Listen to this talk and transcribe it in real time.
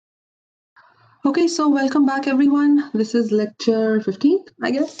Okay, so welcome back, everyone. This is lecture 15,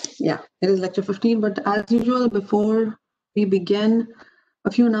 I guess. Yeah, it is lecture 15. But as usual, before we begin, a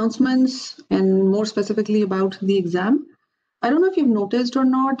few announcements and more specifically about the exam. I don't know if you've noticed or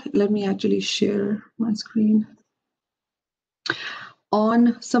not. Let me actually share my screen.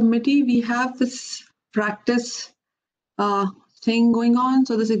 On Submittee, we have this practice thing going on.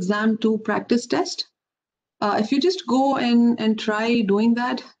 So this exam 2 practice test. If you just go and try doing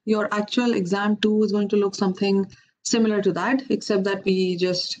that, your actual exam 2 is going to look something similar to that, except that we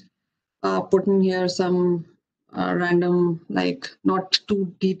just put in here some random, like not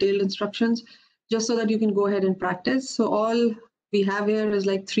too detailed instructions, just so that you can go ahead and practice. So all we have here is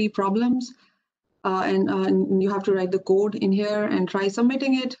like 3 problems, and you have to write the code in here and try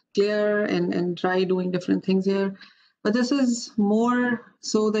submitting it, clear, and try doing different things here. But this is more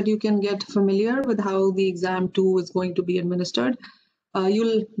so that you can get familiar with how the exam 2 is going to be administered.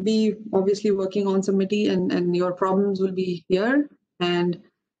 You'll be obviously working on Submittee and your problems will be here and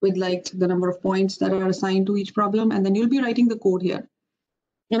with like the number of points that are assigned to each problem, and then you'll be writing the code here.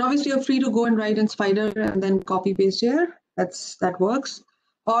 And obviously you're free to go and write in Spider and then copy paste here. That works.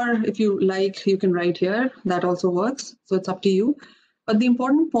 Or if you like, you can write here. That also works. So it's up to you. But the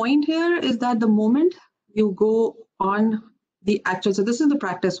important point here is that the moment you go on the actual, so this is the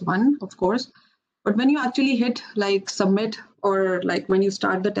practice 1, of course, but when you actually hit like submit or like when you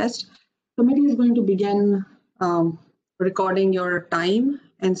start the test, Submittee is going to begin recording your time.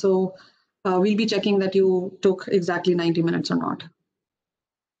 And so we'll be checking that you took exactly 90 minutes or not.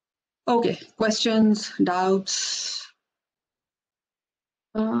 Okay, questions, doubts?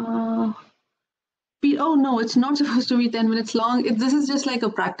 Oh no, it's not supposed to be 10 minutes long. This is just like a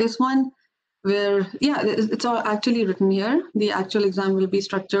practice one where, yeah, it's all actually written here. The actual exam will be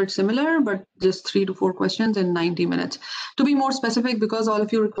structured similar, but just 3 to 4 questions in 90 minutes. To be more specific, because all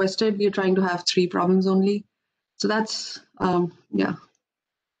of you requested, we're trying to have 3 problems only. So that's, yeah.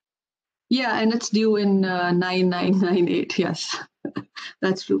 Yeah, and it's due in 9998, yes,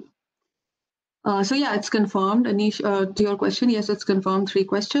 that's true. So yeah, it's confirmed. Anish, to your question, yes, it's confirmed 3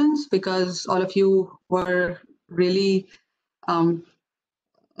 questions because all of you were really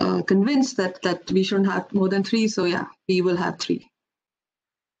convinced that we shouldn't have more than 3. So yeah, we will have 3.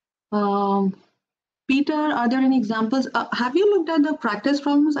 Peter, are there any examples? Have you looked at the practice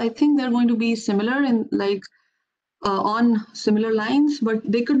problems? I think they're going to be similar in like on similar lines, but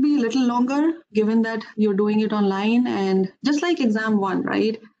they could be a little longer given that you're doing it online and just like exam 1,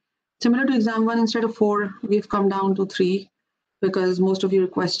 right? Similar to exam 1, instead of 4, we've come down to 3 because most of you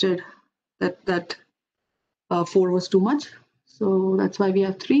requested that 4 was too much. So that's why we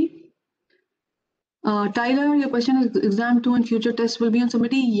have 3. Tyler, your question is exam 2 and future tests will be on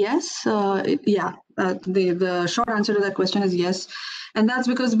Submittee? Yes. Yeah. The short answer to that question is yes. And that's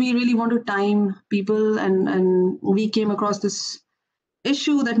because we really want to time people and we came across this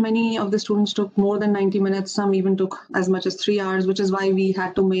issue that many of the students took more than 90 minutes. Some even took as much as 3 hours, which is why we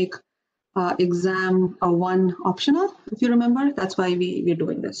had to make exam 1 optional, if you remember. That's why we're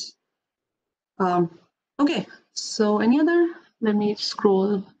doing this. Okay, so any other? Let me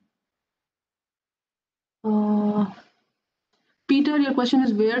scroll. Peter, your question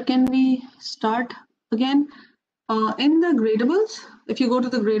is where can we start again? In the gradables. If you go to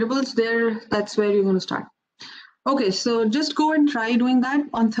the gradables there, that's where you're going to start. Okay, so just go and try doing that.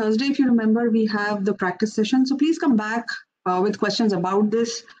 On Thursday, if you remember, we have the practice session. So please come back with questions about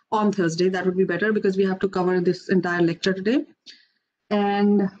this on Thursday. That would be better because we have to cover this entire lecture today.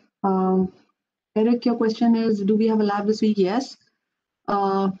 And Eric, your question is, do we have a lab this week? Yes.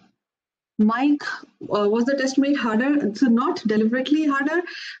 Mike, was the test made harder? So not deliberately harder,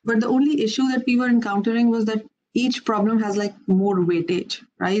 but the only issue that we were encountering was that each problem has like more weightage,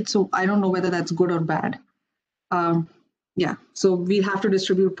 right? So I don't know whether that's good or bad. Yeah, so we have to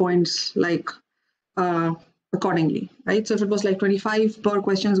distribute points like accordingly, right? So if it was like 25 per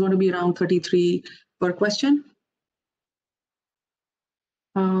question, it's going to be around 33 per question.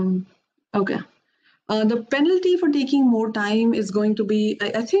 Okay. The penalty for taking more time is going to be,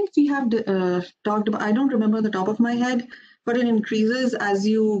 I think we have talked about, I don't remember the top of my head, but it increases as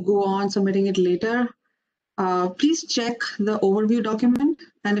you go on submitting it later. Please check the overview document,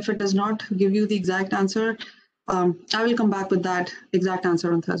 and if it does not give you the exact answer, I will come back with that exact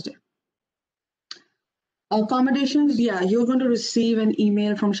answer on Thursday. Accommodations, yeah, you're going to receive an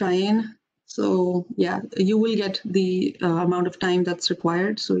email from Cheyenne. So yeah, you will get the amount of time that's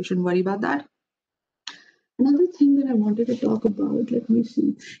required, so you shouldn't worry about that. Another thing that I wanted to talk about, let me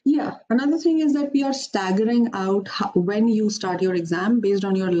see. Yeah, another thing is that we are staggering out when you start your exam based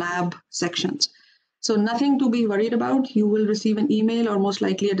on your lab sections. So nothing to be worried about. You will receive an email or most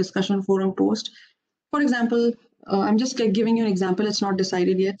likely a discussion forum post. For example, I'm just giving you an example. It's not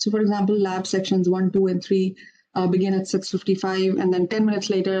decided yet. So for example, lab sections 1, 2, and 3 begin at 6:55, and then 10 minutes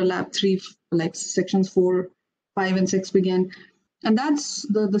later, lab 3, like sections 4, 5, and 6 begin. And that's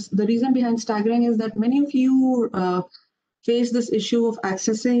the reason behind staggering is that many of you face this issue of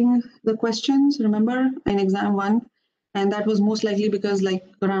accessing the questions, remember, in exam 1. And that was most likely because like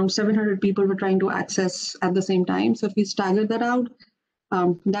around 700 people were trying to access at the same time. So if we stagger that out,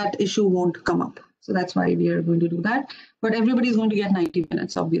 that issue won't come up. So that's why we are going to do that. But everybody's going to get 90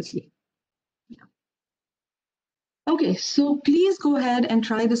 minutes, obviously. Yeah. Okay, so please go ahead and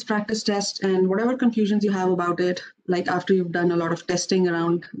try this practice test, and whatever confusions you have about it, like after you've done a lot of testing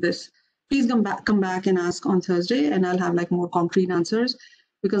around this, please come back and ask on Thursday, and I'll have like more concrete answers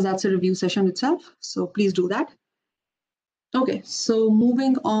because that's a review session itself. So please do that. Okay, so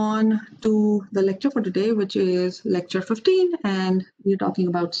moving on to the lecture for today, which is lecture 15, and we're talking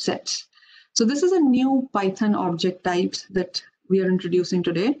about sets. So this is a new Python object type that we are introducing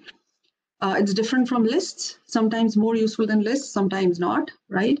today. It's different from lists, sometimes more useful than lists, sometimes not,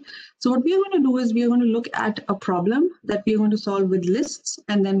 right? So what we are going to do is we are going to look at a problem that we are going to solve with lists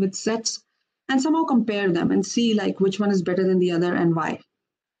and then with sets and somehow compare them and see like which one is better than the other and why.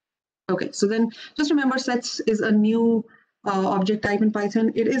 Okay, so then just remember sets is a new object type in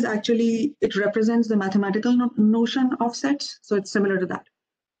Python. It is actually, it represents the mathematical notion of sets. So it's similar to that.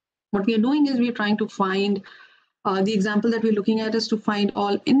 What we are doing is we are trying to find, the example that we're looking at is to find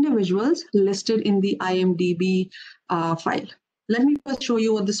all individuals listed in the IMDb file. Let me first show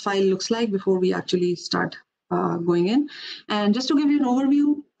you what this file looks like before we actually start going in. And just to give you an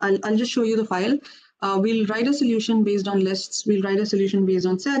overview, I'll just show you the file. We'll write a solution based on lists, we'll write a solution based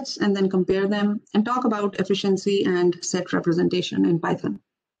on sets, and then compare them and talk about efficiency and set representation in Python.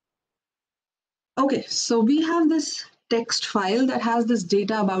 Okay, so we have this text file that has this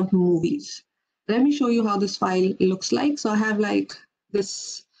data about movies. Let me show you how this file looks like. So I have like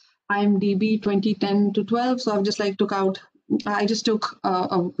this IMDb 2010 to 12. So I've just like I just took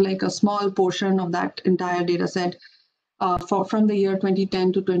like a small portion of that entire data set from the year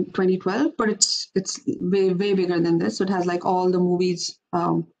 2010 to 2012, but it's way bigger than this. So it has like all the movies,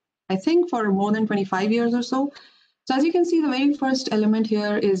 I think for more than 25 years or so. So as you can see, the very first element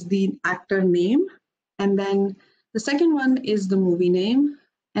here is the actor name, and then the second one is the movie name,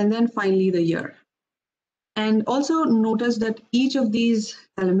 and then finally the year. And also notice that each of these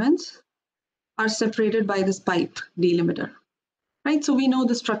elements are separated by this pipe delimiter. Right, so we know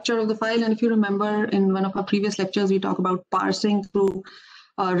the structure of the file, and if you remember in one of our previous lectures, we talk about parsing through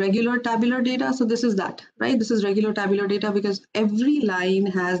regular tabular data. So this is that, right? This is regular tabular data because every line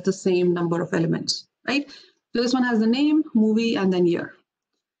has the same number of elements, right? So this one has the name, movie, and then year.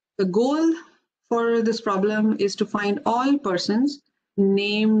 The goal for this problem is to find all persons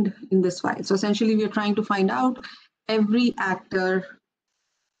named in this file. So essentially, we are trying to find out every actor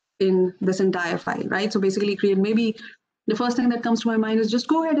in this entire file, right? So basically create, maybe the first thing that comes to my mind is just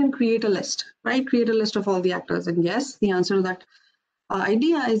go ahead and create a list, right? Create a list of all the actors. And yes, the answer to that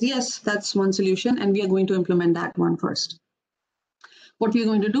idea is yes, that's one solution. And we are going to implement that one first. What we are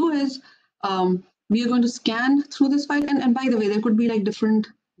going to do is we are going to scan through this file. And by the way, there could be like different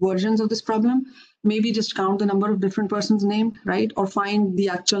versions of this problem. Maybe just count the number of different persons named, right? Or find the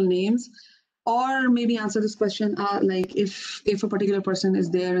actual names. Or maybe answer this question like if a particular person is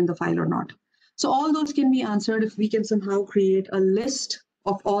there in the file or not. So all those can be answered if we can somehow create a list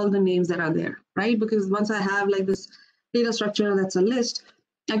of all the names that are there, right? Because once I have like this data structure that's a list,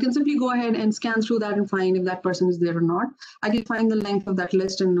 I can simply go ahead and scan through that and find if that person is there or not. I can find the length of that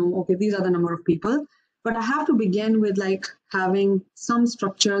list and know, okay, these are the number of people. But I have to begin with like having some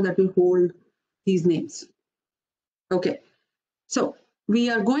structure that will hold these names. Okay, so we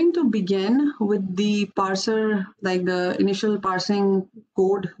are going to begin with the parser, like the initial parsing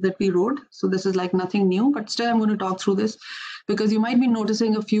code that we wrote. So this is like nothing new, but still I'm going to talk through this because you might be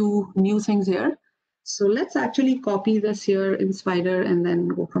noticing a few new things here. So let's actually copy this here in Spider and then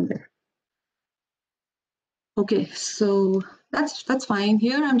go from there. Okay, so that's fine.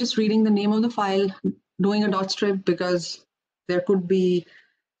 Here I'm just reading the name of the file, doing a dot strip because there could be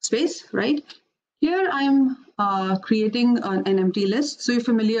space, right? Here I'm creating an empty list. So you're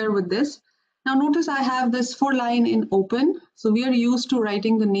familiar with this. Now notice I have this for line in open. So we are used to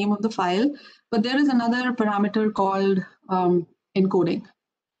writing the name of the file, but there is another parameter called encoding,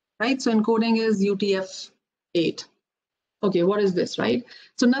 right? So encoding is UTF-8. Okay, what is this, right?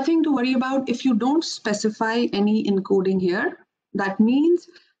 So nothing to worry about. If you don't specify any encoding here, that means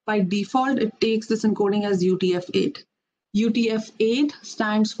by default, it takes this encoding as UTF-8. UTF-8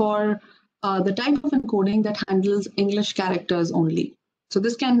 stands for the type of encoding that handles English characters only. So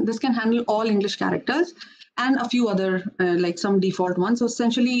this can handle all English characters and a few other like some default ones. So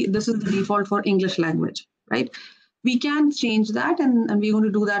essentially, this is the default for English language, right? We can change that, and we're going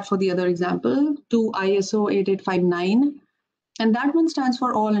to do that for the other example to ISO 8859. And that one stands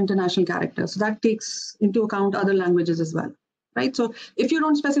for all international characters. So that takes into account other languages as well, right? So if you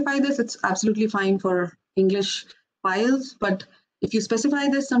don't specify this, it's absolutely fine for English files. But if you specify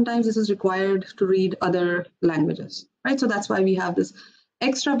this, sometimes this is required to read other languages, right? So that's why we have this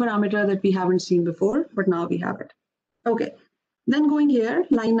extra parameter that we haven't seen before, but now we have it. Okay, then going here,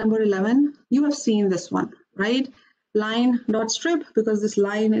 line number 11, you have seen this one, right? Line.strip, because this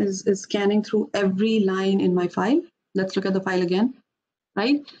line is scanning through every line in my file. Let's look at the file again,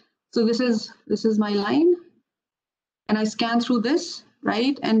 right? So this is my line, and I scan through this,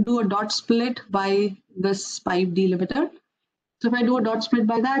 right, and do a dot split by this pipe delimiter. So if I do a dot split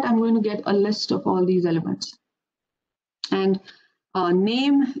by that, I'm going to get a list of all these elements. And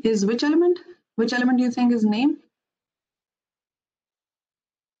name is which element? Which element do you think is name?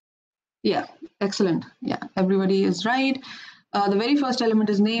 Yeah, excellent. Yeah, everybody is right. The very first element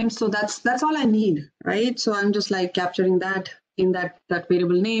is name, so that's all I need, right? So I'm just like capturing that in that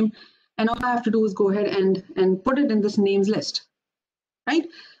variable name, and all I have to do is go ahead and put it in this names list, right?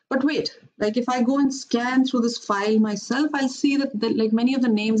 But wait, like if I go and scan through this file myself, I'll see that like many of the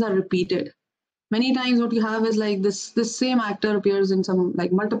names are repeated. Many times what you have is like this same actor appears in some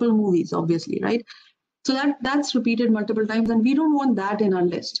like multiple movies, obviously, right? So that's repeated multiple times, and we don't want that in our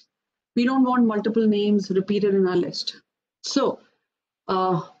list. We don't want multiple names repeated in our list. So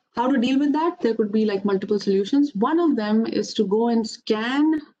how to deal with that? There could be like multiple solutions. One of them is to go and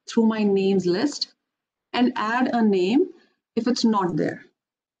scan through my names list and add a name if it's not there,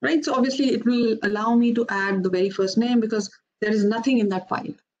 right? So obviously it will allow me to add the very first name because there is nothing in that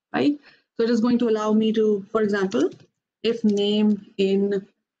file, right? So it is going to allow me to, for example, if name in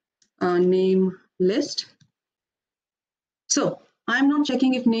name list. So I'm not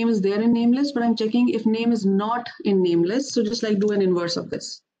checking if name is there in name list, but I'm checking if name is not in name list. So just like do an inverse of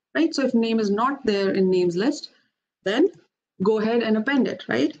this, right? So if name is not there in names list, then go ahead and append it,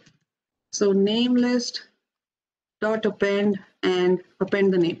 right? So name list dot append and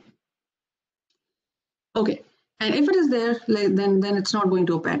append the name. Okay, and if it is there, then it's not going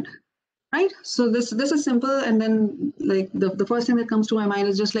to append, right? So this is simple, and then like the first thing that comes to my mind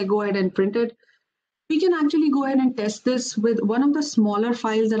is just like go ahead and print it. We can actually go ahead and test this with one of the smaller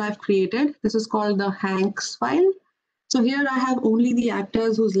files that I've created. This is called the Hanks file. So here I have only the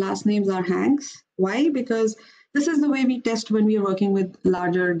actors whose last names are Hanks. Why? Because this is the way we test when we are working with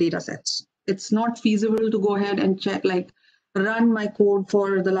larger data sets. It's not feasible to go ahead and check, like run my code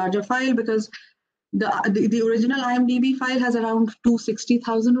for the larger file, because the original IMDb file has around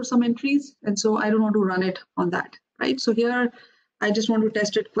 260,000 or some entries. And so I don't want to run it on that, right? So here I just want to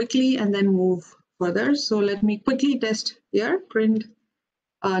test it quickly and then move further. So let me quickly test here, print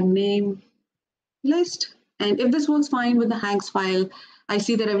name list. And if this works fine with the Hanks file, I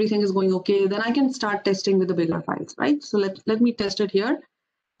see that everything is going okay, then I can start testing with the bigger files, right? So let me test it here.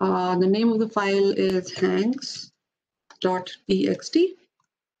 The name of the file is hanks.txt.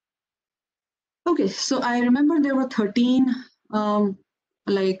 Okay, so I remember there were 13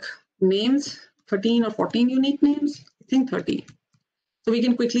 like names, 13 or 14 unique names, I think 13. So we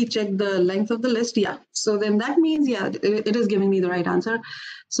can quickly check the length of the list. Yeah, so then that means, yeah, it is giving me the right answer.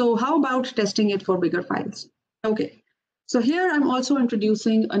 So how about testing it for bigger files? Okay, so here I'm also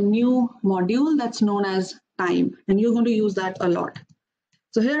introducing a new module that's known as time, and you're going to use that a lot.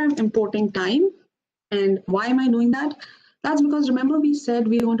 So here I'm importing time. And why am I doing that? That's because remember we said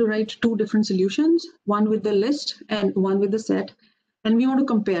we want to write two different solutions, one with the list and one with the set, and we want to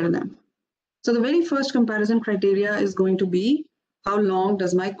compare them. So the very first comparison criteria is going to be how long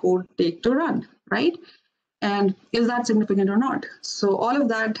does my code take to run, right? And is that significant or not? So all of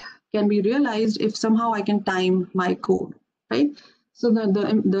that can be realized if somehow I can time my code, right? So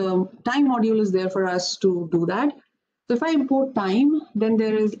the time module is there for us to do that. So if I import time, then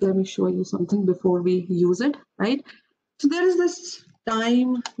there is, let me show you something before we use it, right? So there is this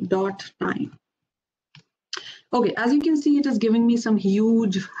time.time. Okay, as you can see, it is giving me some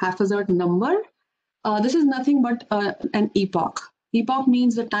huge haphazard number. This is nothing but an epoch. Epoch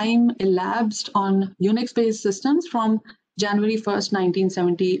means the time elapsed on Unix-based systems from January 1st,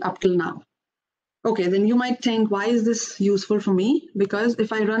 1970 up till now. Okay, then you might think, why is this useful for me? Because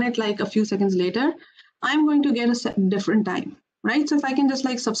if I run it like a few seconds later, I'm going to get a different time, right? So if I can just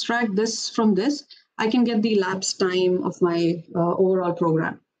like subtract this from this, I can get the elapsed time of my overall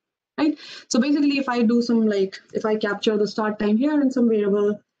program, right? So basically, if I do some like, if I capture the start time here in some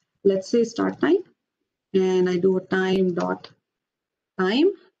variable, let's say start time, and I do a time dot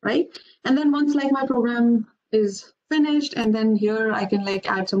time, right? And then once like my program is finished, and then here I can like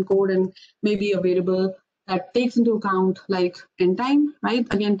add some code and maybe a variable that takes into account like end time, right?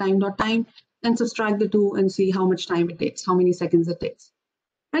 Again, time dot time, and subtract the two and see how much time it takes, how many seconds it takes,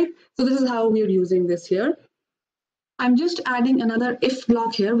 right? So this is how we're using this here. I'm just adding another if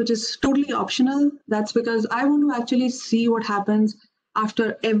block here, which is totally optional. That's because I want to actually see what happens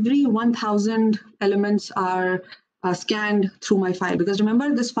after every 1000 elements are scanned through my file. Because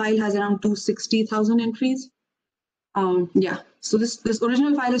remember, this file has around 260,000 entries. Yeah, so this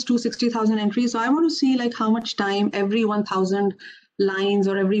original file is 260,000 entries. So I want to see like how much time every 1000 lines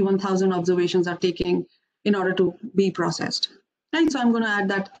or every 1000 observations are taking in order to be processed. Right, so I'm going to add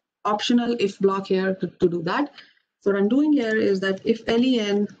that optional if block here to do that. So what I'm doing here is that if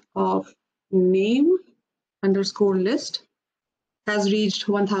len of name underscore list has reached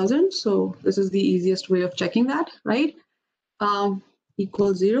 1000, so this is the easiest way of checking that, right?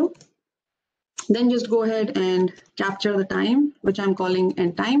 Equals 0. Then just go ahead and capture the time, which I'm calling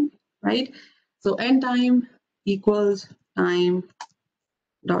end time, right? So end time equals time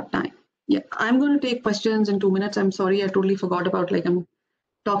dot time. Yeah, I'm going to take questions in 2 minutes. I'm sorry, I totally forgot about like I'm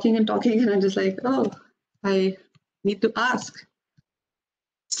talking and talking and I'm just like, oh, I need to ask.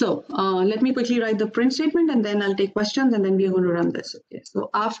 So let me quickly write the print statement and then I'll take questions and then we are going to run this. Okay, so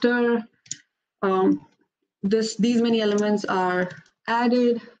after these many elements are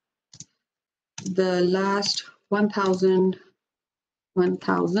added, the last 1000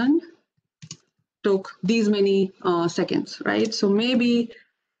 took these many seconds, right? So maybe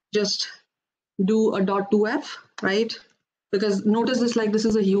just do a .2f, right? Because notice this, like this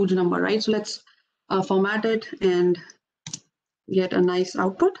is a huge number, right? So let's format it and get a nice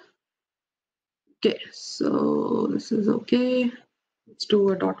output. Okay, so this is okay. Let's do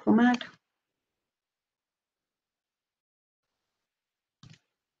a dot format.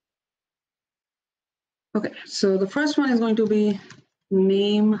 Okay, so the first one is going to be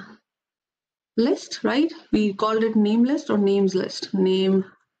name list, right? We called it name list or names list, name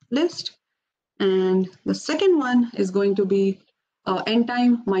list. And the second one is going to be end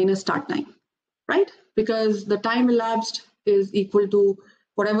time minus start time, right? Because the time elapsed is equal to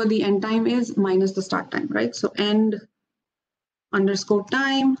whatever the end time is minus the start time, right? So end underscore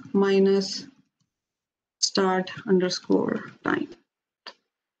time minus start underscore time.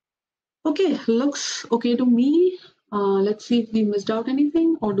 Okay, looks okay to me. Let's see if we missed out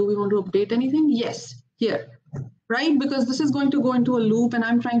anything or do we want to update anything? Yes, here, right? Because this is going to go into a loop and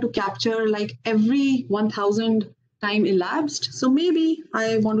I'm trying to capture like every 1000 time elapsed. So maybe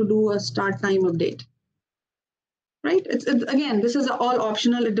I want to do a start time update, right? It's again, this is all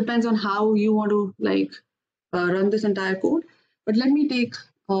optional. It depends on how you want to like run this entire code. But let me take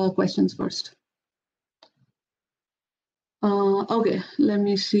questions first. Okay, let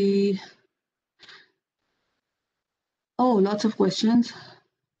me see. Oh, lots of questions.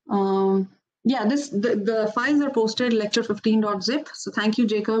 Yeah, the files are posted lecture15.zip. So thank you,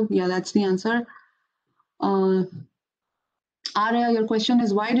 Jacob. Yeah, that's the answer. Arya, your question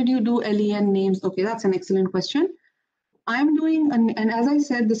is why did you do LEN names? Okay, that's an excellent question. I'm doing, and as I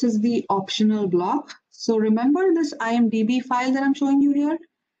said, this is the optional block. So remember this IMDb file that I'm showing you here?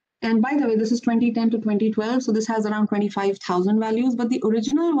 And by the way, this is 2010 to 2012. So this has around 25,000 values, but the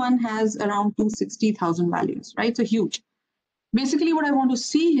original one has around 260,000 values, right? So huge. Basically, what I want to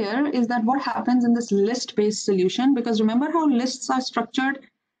see here is that what happens in this list-based solution, because remember how lists are structured?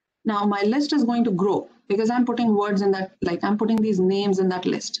 Now my list is going to grow because I'm putting words in that, like I'm putting these names in that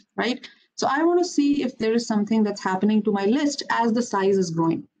list, right? So I want to see if there is something that's happening to my list as the size is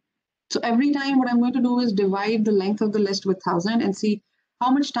growing. So every time what I'm going to do is divide the length of the list with 1000 and see how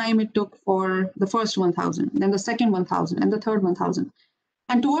much time it took for the first 1000, then the second 1000 and the third 1000.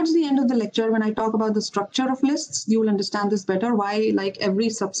 And towards the end of the lecture, when I talk about the structure of lists, you will understand this better, why like every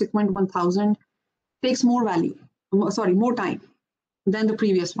subsequent 1000 takes more value, more time than the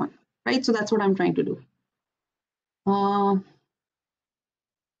previous one, right? So that's what I'm trying to do.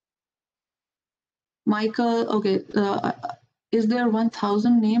 Michael, okay, is there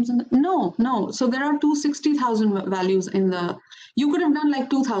 1000 names in the, no. So there are 260,000 values in the, you could have done like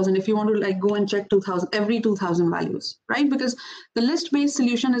 2000 if you want to like go and check 2000, every 2000 values, right? Because the list-based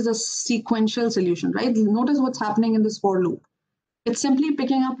solution is a sequential solution, right? Notice what's happening in this for loop. It's simply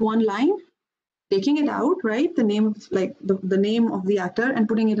picking up one line, taking it out, right? The name of like the name of the actor and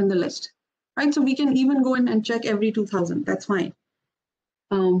putting it in the list, right? So we can even go in and check every 2000. That's fine.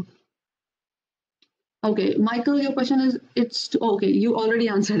 Okay, Michael, your question is, okay, you already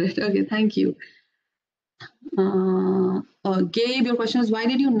answered it. Okay, thank you. Gabe, your question is, why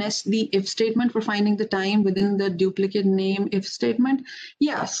did you nest the if statement for finding the time within the duplicate name if statement?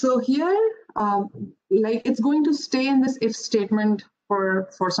 Yeah, so here, like it's going to stay in this if statement for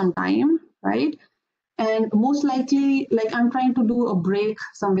some time, right? And most likely, like I'm trying to do a break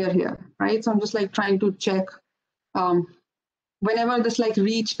somewhere here, right? So I'm just like trying to check um, whenever this like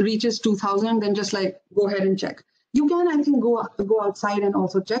reaches 2000, then just like go ahead and check. You can, I think, go outside and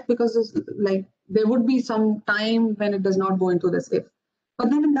also check, because like there would be some time when it does not go into this if. But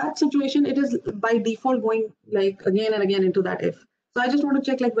then in that situation, it is by default going like again and again into that if. So I just want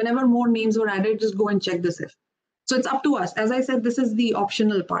to check, like whenever more names were added, just go and check this if. So it's up to us. As I said, this is the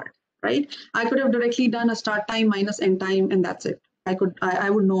optional part, right? I could have directly done a start time minus end time, and that's it. I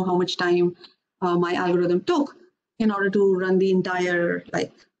would know how much time my algorithm took in order to run the entire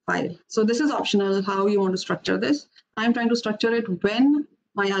like file. So this is optional how you want to structure this. I'm trying to structure it when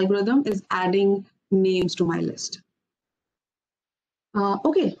my algorithm is adding names to my list.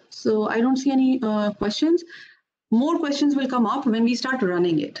 Okay, so I don't see any questions. More questions will come up when we start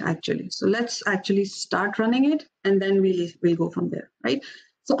running it, actually. So let's actually start running it, and then we'll go from there, right?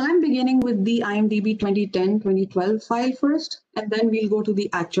 So I'm beginning with the IMDb 2010-2012 file first, and then we'll go to the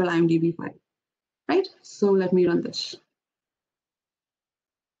actual IMDb file, right? So let me run this.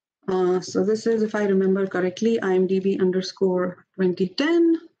 So this is, if I remember correctly, IMDb underscore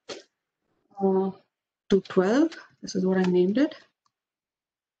 2010 to 12. This is what I named it.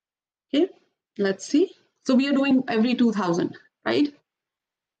 Okay, let's see. So we are doing every 2000, right?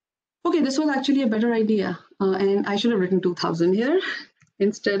 Okay, this was actually a better idea. And I should have written 2000 here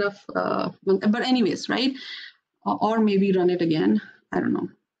instead of, but anyways, right? Or maybe run it again. I don't know.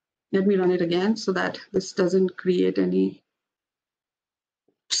 Let me run it again so that this doesn't create any.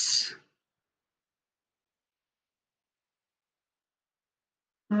 Oops.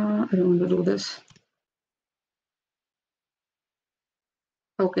 I don't want to do this.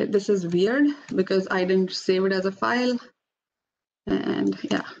 Okay, this is weird because I didn't save it as a file. And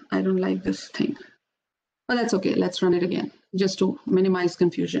yeah, I don't like this thing. But that's okay. Let's run it again just to minimize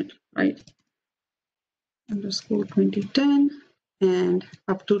confusion, right? Underscore 2010 and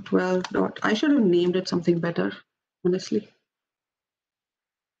up to 12 dot. I should have named it something better, honestly.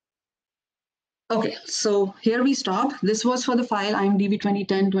 Okay, so here we stop. This was for the file IMDb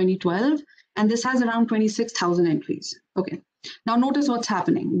 2010-2012, and this has around 26,000 entries. Okay, now notice what's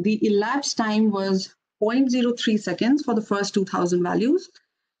happening. The elapsed time was 0.03 seconds for the first 2,000 values,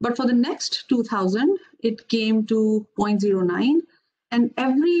 but for the next 2,000, it came to 0.09, and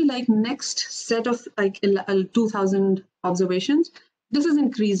every like next set of like 2,000 observations, this is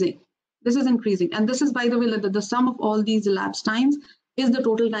increasing. This is increasing, and this is, by the way, the sum of all these elapsed times is the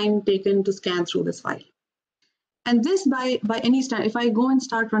total time taken to scan through this file. And this by any standard, if I go and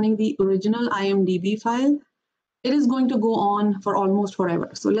start running the original IMDb file, it is going to go on for almost forever.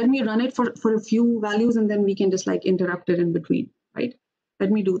 So let me run it for a few values, and then we can just like interrupt it in between, right? Let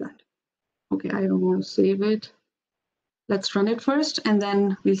me do that. Okay, I don't want to save it. Let's run it first, and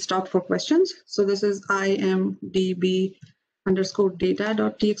then we'll stop for questions. So this is imdb underscore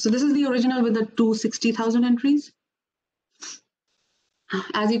data.txt. So this is the original with the 260,000 entries.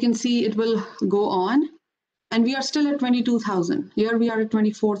 As you can see, it will go on, and we are still at 22,000. Here we are at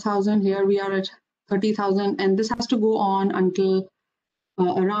 24,000. Here we are at 30,000, and this has to go on until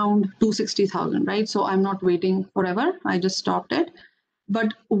around 260,000, right? So I'm not waiting forever. I just stopped it.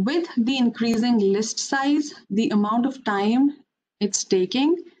 But with the increasing list size, the amount of time it's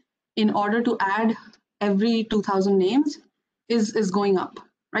taking in order to add every 2,000 names is going up,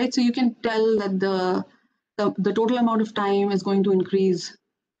 right? So you can tell that the total amount of time is going to increase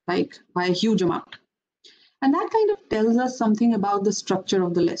like by a huge amount. And that kind of tells us something about the structure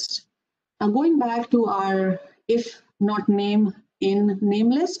of the list. Now going back to our if not name in name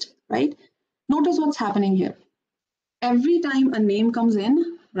list, right? Notice what's happening here. Every time a name comes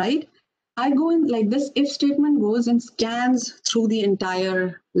in, right? I go in like this if statement goes and scans through the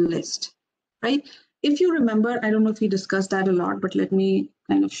entire list, right? If you remember, I don't know if we discussed that a lot, but let me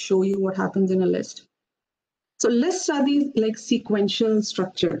kind of show you what happens in a list. So lists are these like sequential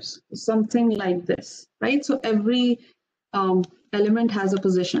structures, something like this, right? So every element has a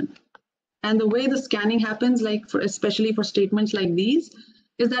position. And the way the scanning happens, like for especially for statements like these,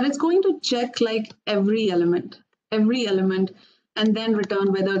 is that it's going to check like every element, and then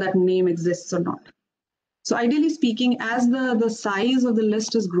return whether that name exists or not. So ideally speaking, as the size of the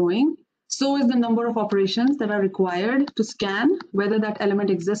list is growing, so is the number of operations that are required to scan whether that element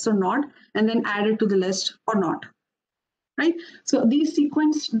exists or not, and then add it to the list or not. right? So these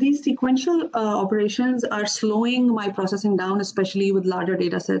sequential operations are slowing my processing down, especially with larger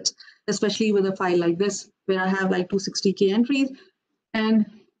data sets, especially with a file like this, where I have like 260K entries, and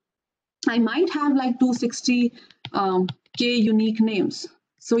I might have like 260K unique names.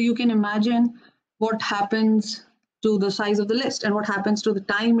 So you can imagine what happens to the size of the list and what happens to the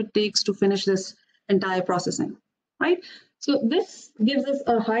time it takes to finish this entire processing, right? So this gives us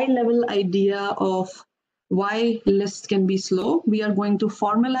a high level idea of why lists can be slow. We are going to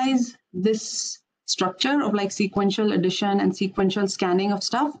formalize this structure of like sequential addition and sequential scanning of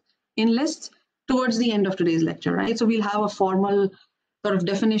stuff in lists towards the end of today's lecture, right? So we'll have a formal sort of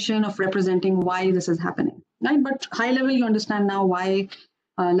definition of representing why this is happening, right? But high level, you understand now why,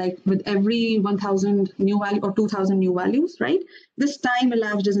 like with every 1,000 new value or 2,000 new values, right? This time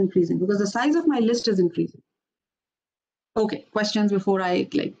elapsed is increasing because the size of my list is increasing. Okay, questions before I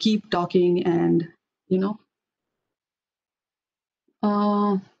like keep talking and, you know.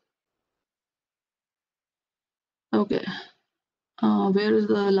 Okay, where is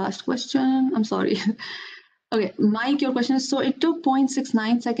the last question? I'm sorry. Okay, Mike, your question is, so it took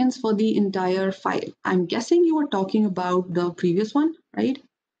 0.69 seconds for the entire file. I'm guessing you were talking about the previous one, right?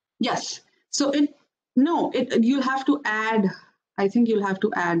 Yes. So you'll have to add, I think you'll have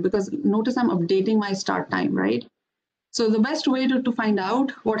to add, because notice I'm updating my start time, right? So the best way to find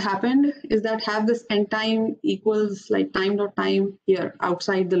out what happened is that have this end time equals like time.time here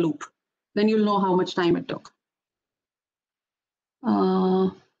outside the loop. Then you'll know how much time it took.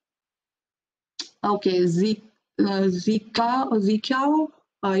 Okay, Zika,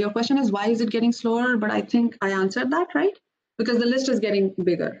 your question is why is it getting slower? But I think I answered that, right? Because the list is getting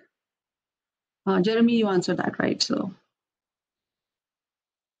bigger. Jeremy, you answered that, right? So,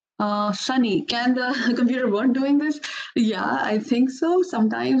 Sunny, can the computer weren't doing this? Yeah, I think so.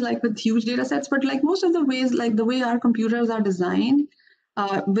 Sometimes, like with huge data sets, but like most of the ways, like the way our computers are designed,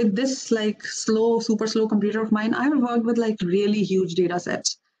 with this like super slow computer of mine, I've worked with like really huge data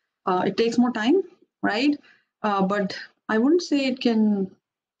sets. It takes more time, right? But I wouldn't say it can.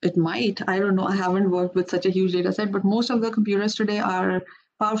 It might. I don't know. I haven't worked with such a huge data set, but most of the computers today are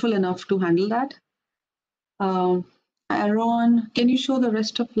powerful enough to handle that. Aaron, can you show the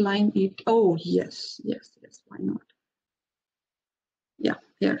rest of line 8? Oh, yes. Why not? Yeah,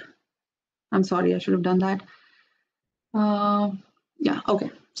 here. I'm sorry, I should have done that. Yeah, okay.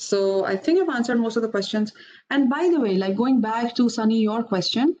 So I think I've answered most of the questions. And by the way, like going back to Sunny, your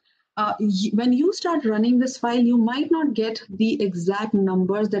question, when you start running this file, you might not get the exact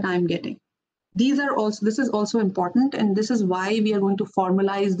numbers that I'm getting. This is also important, and this is why we are going to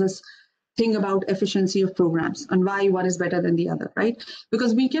formalize this thing about efficiency of programs and why one is better than the other, right?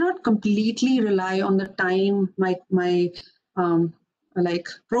 Because we cannot completely rely on the time my like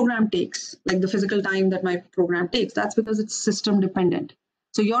program takes, like the physical time that my program takes. That's because it's system dependent.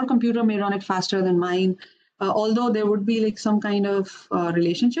 So your computer may run it faster than mine, although there would be like some kind of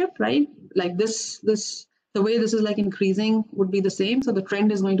relationship, right? Like the way this is like increasing would be the same. So the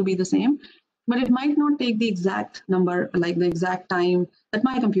trend is going to be the same, but it might not take the exact number, like the exact time that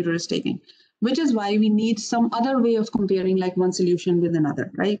my computer is taking, which is why we need some other way of comparing like one solution with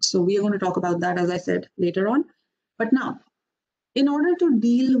another, right? So we are going to talk about that, as I said, later on. But now, in order to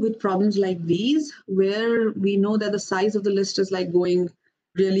deal with problems like these, where we know that the size of the list is like going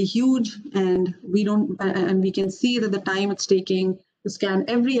really huge, and we can see that the time it's taking to scan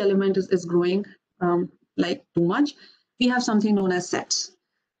every element is growing like too much, we have something known as sets.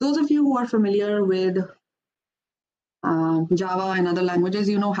 Those of you who are familiar with Java and other languages,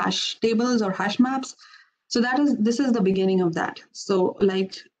 you know hash tables or hash maps. So this is the beginning of that. So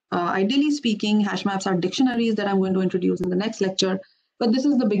like ideally speaking, hash maps are dictionaries that I'm going to introduce in the next lecture, but this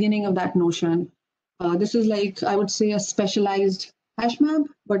is the beginning of that notion. This is like, I would say, a specialized hash map,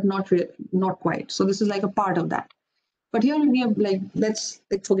 but not quite. So this is like a part of that. But here we have like, let's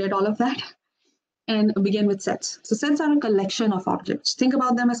forget all of that and begin with sets. So sets are a collection of objects. Think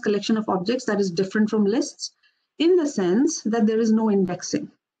about them as collection of objects that is different from lists in the sense that there is no indexing.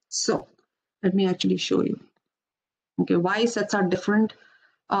 So let me actually show you. Okay, why sets are different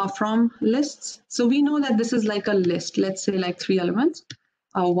from lists. So we know that this is like a list, let's say like 3 elements,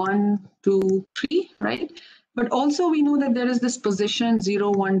 1, 2, 3, right? But also we know that there is this position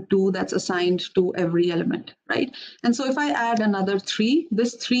 0, 1, 2 that's assigned to every element, right? And so if I add another 3,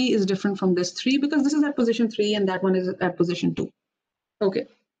 this 3 is different from this 3 because this is at position 3 and that one is at position 2. Okay.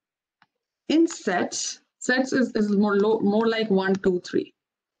 In sets is more like 1, 2, 3,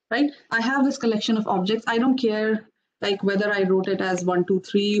 right? I have this collection of objects. I don't care like whether I wrote it as 1, 2,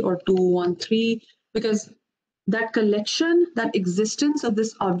 3 or 2, 1, 3, because that collection, that existence of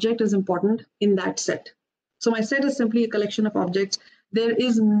this object is important in that set. So my set is simply a collection of objects. There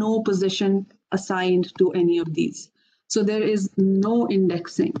is no position assigned to any of these. So there is no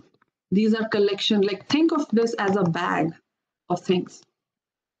indexing. These are collection, like think of this as a bag of things.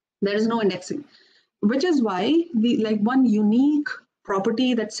 There is no indexing, which is why the like one unique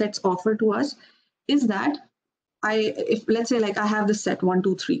property that sets offer to us is that if let's say like I have this set 1,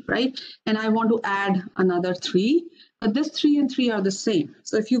 2, 3, right? And I want to add another 3, but this 3 and 3 are the same.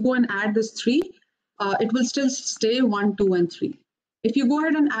 So if you go and add this 3, it will still stay 1, 2, and 3. If you go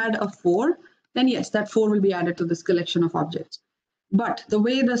ahead and add a 4, then yes, that 4 will be added to this collection of objects. But the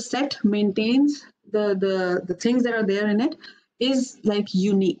way the set maintains the things that are there in it is like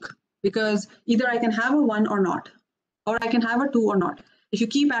unique, because either I can have a 1 or not, or I can have a 2 or not. If you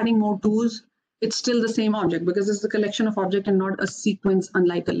keep adding more 2s, it's still the same object because it's a collection of object and not a sequence,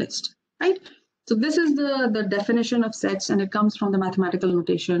 unlike a list, right? So this is the definition of sets, and it comes from the mathematical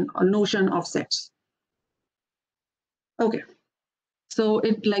notation or notion of sets. Okay, so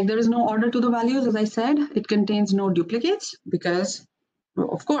it like there is no order to the values, as I said. It contains no duplicates because, well,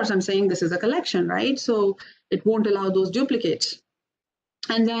 of course, I'm saying this is a collection, right? So it won't allow those duplicates.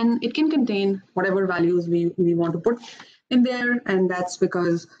 And then it can contain whatever values we want to put in there, and that's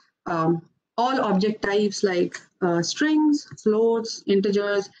because all object types like strings, floats,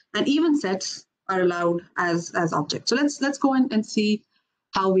 integers, and even sets are allowed as objects. So let's go in and see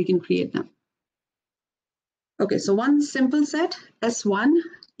how we can create them. Okay, so one simple set, S1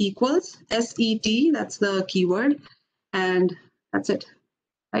 equals SET, that's the keyword, and that's it,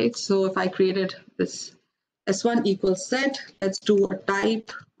 right? So if I created this S1 equals set, let's do a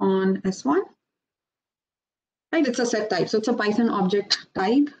type on S1, right? It's a set type, so it's a Python object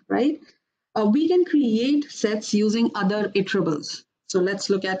type, right? We can create sets using other iterables. So let's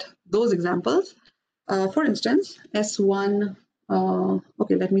look at those examples. For instance, S1,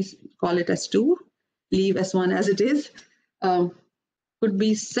 okay, let me call it S2, leave S1 as it is, could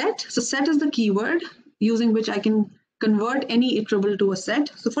be set. So set is the keyword using which I can convert any iterable to a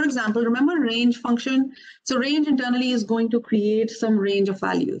set. So for example, remember range function? So range internally is going to create some range of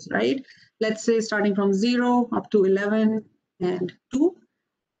values, right? Let's say starting from 0 up to 11 and 2.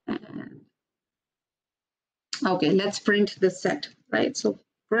 And okay, let's print this set, right? So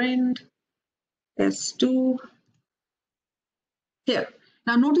print S2 here.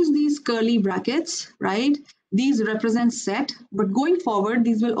 Now notice these curly brackets, right? These represent set, but going forward,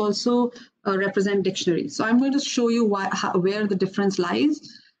 these will also represent dictionary. So I'm going to show you where the difference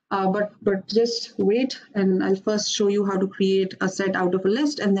lies, but just wait, and I'll first show you how to create a set out of a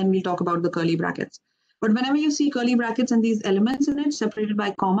list, and then we'll talk about the curly brackets. But whenever you see curly brackets and these elements in it separated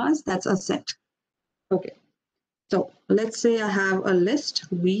by commas, that's a set. Okay, so let's say I have a list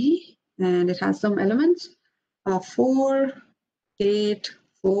V, and it has some elements, 4, 8,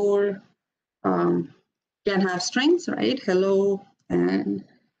 4, can have strings, right? Hello and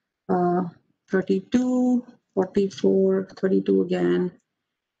 32, 44, 32 again,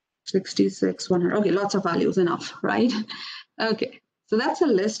 66, 100. Okay, lots of values, enough, right? Okay, so that's a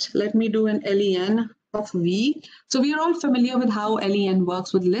list. Let me do an len of V. So we are all familiar with how len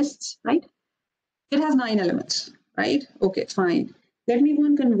works with lists, right? It has 9 elements, right? Okay, fine. Let me go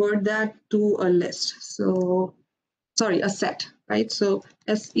and convert that to a list. So, sorry, a set, right? So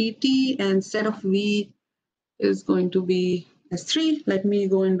SET and set of V is going to be S3. Let me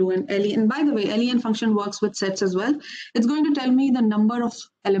go and do an len. And by the way, len function works with sets as well. It's going to tell me the number of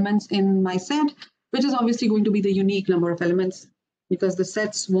elements in my set, which is obviously going to be the unique number of elements because the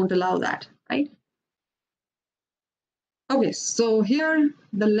sets won't allow that, right? Okay, so here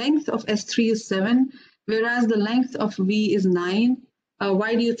the length of S3 is 7, whereas the length of V is 9.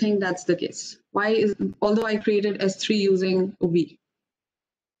 Why do you think that's the case? Why is, although I created S3 using V?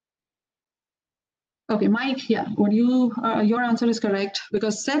 Okay, Mike, yeah, would you, your answer is correct,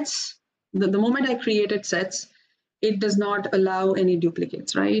 because sets, the moment I created sets, it does not allow any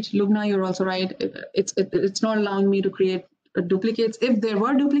duplicates, right? Lubna, you're also right. It's not allowing me to create duplicates. If there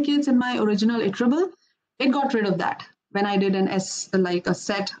were duplicates in my original iterable, it got rid of that when I did an like a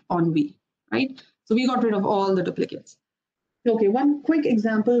set on V, right? So we got rid of all the duplicates. Okay, one quick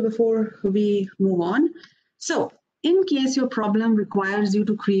example before we move on. So in case your problem requires you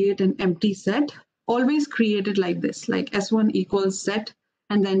to create an empty set, always create it like this, like S1 equals set,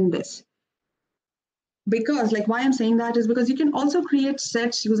 and then this. Because like why I'm saying that is because you can also create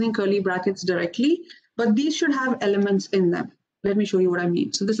sets using curly brackets directly, but these should have elements in them. Let me show you what I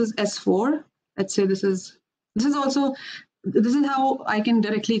mean. So this is S4. Let's say this is also, this is how I can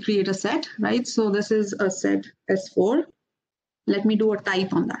directly create a set, right? So this is a set S4. Let me do a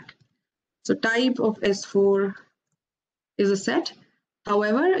type on that. So type of S4 is a set.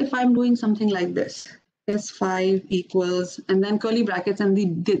 However, if I'm doing something like this, S5 equals, and then curly brackets, and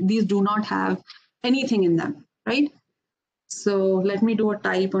these do not have anything in them, right? So let me do a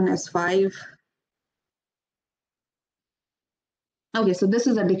type on S5. Okay, so this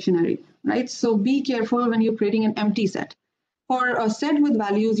is a dictionary, right? So be careful when you're creating an empty set. For a set with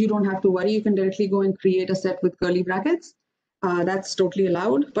values, you don't have to worry. You can directly go and create a set with curly brackets. That's totally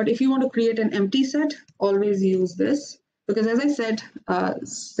allowed. But if you want to create an empty set, always use this. Because as I said,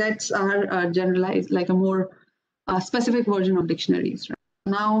 sets are generalized, like a more specific version of dictionaries. Right?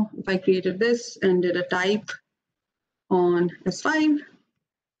 Now, if I created this and did a type on S5,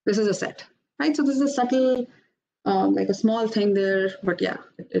 this is a set, right? So this is a subtle, like a small thing there, but yeah,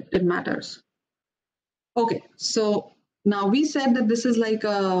 it matters. Okay, so now we said that this is like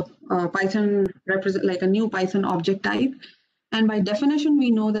a Python like a new Python object type. And by definition, we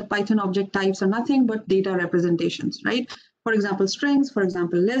know that Python object types are nothing but data representations, right? For example, strings, for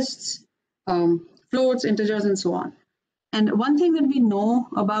example, lists, floats, integers, and so on. And one thing that we know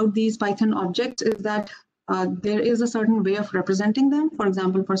about these Python objects is that there is a certain way of representing them. For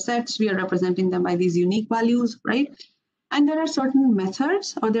example, for sets, we are representing them by these unique values, right? And there are certain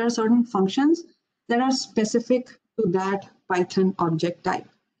methods or there are certain functions that are specific to that Python object type.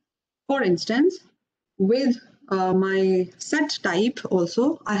 For instance, with my set type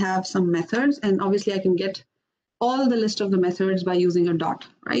also, I have some methods, and obviously I can get all the list of the methods by using a dot,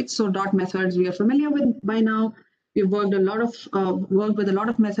 right? So dot methods we are familiar with by now. We've worked with a lot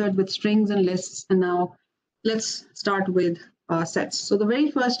of methods with strings and lists, and now let's start with sets. So the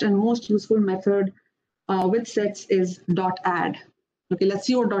very first and most useful method with sets is dot add. Okay, let's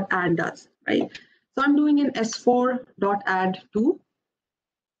see what dot add does, right? So I'm doing an S4 dot add 2,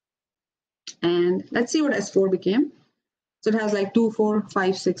 and let's see what S4 became. So it has like 2, 4,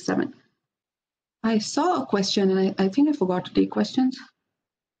 5, 6, 7. I saw a question, and I think I forgot to take questions.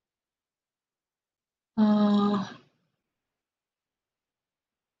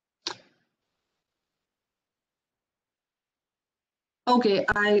 Okay,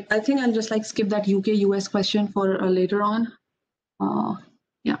 I think I'll just like skip that UK US question for later on.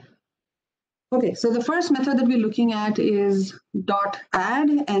 Yeah. Okay, so the first method that we're looking at is dot add,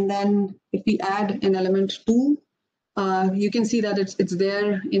 and then if we add an element 2, you can see that it's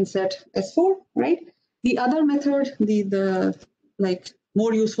there in set S4, right? The other method, the like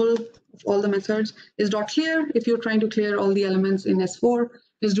more useful of all the methods is dot clear. If you're trying to clear all the elements in S4,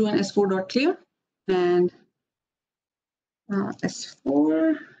 just do an S4 dot clear, and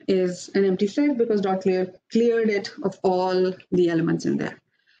S4 is an empty set because dot clear cleared it of all the elements in there.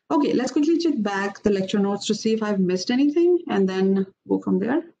 Okay, let's quickly check back the lecture notes to see if I've missed anything and then go from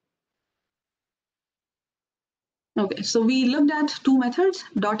there. Okay, so we looked at two methods,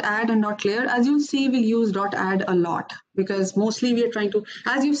 dot add and dot clear. As you'll see, we'll use dot add a lot because mostly we are trying to,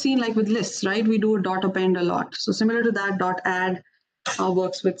 as you've seen like with lists, right? We do a dot append a lot. So similar to that, dot add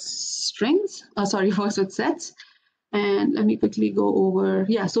works with strings, works with sets. And let me quickly go over,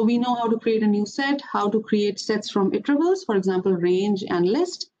 yeah, so we know how to create a new set, how to create sets from iterables, for example, range and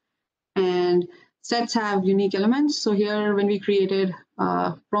list. And sets have unique elements. So here, when we created,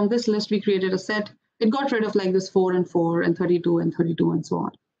 from this list, we created a set. It got rid of like this 4 and 4 and 32 and 32 and so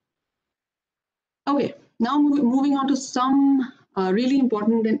on. Okay, now moving on to some really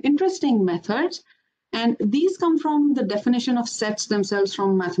important and interesting methods. And these come from the definition of sets themselves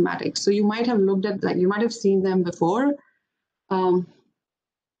from mathematics. So you might have looked at, like, you might have seen them before,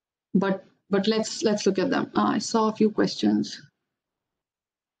 but let's look at them. I saw a few questions.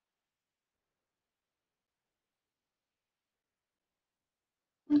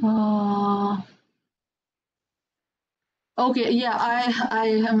 Okay, yeah,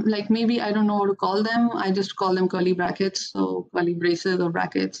 I am like, maybe I don't know what to call them. I just call them curly brackets, so curly braces or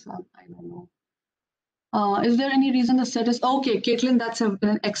brackets. I don't know. Is there any reason the set is okay, Caitlin? That's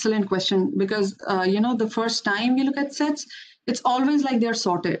an excellent question because the first time we look at sets, it's always like they're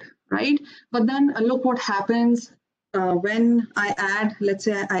sorted, right? But then look what happens when I add. Let's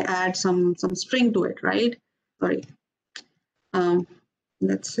say I add some string to it, right? Sorry.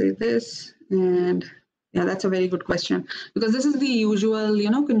 Let's say this, and yeah, that's a very good question because this is the usual,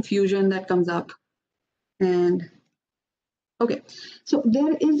 confusion that comes up. And okay, so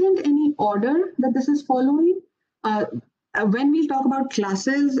there isn't any order that this is following. When we'll talk about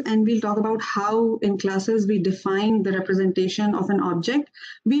classes and we'll talk about how in classes we define the representation of an object,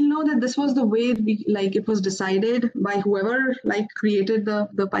 we'll know that this was the way it was decided by whoever created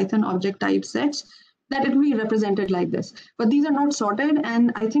the Python object type sets, that it will be represented like this. But these are not sorted,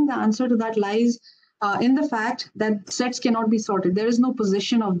 and I think the answer to that lies in the fact that sets cannot be sorted. There is no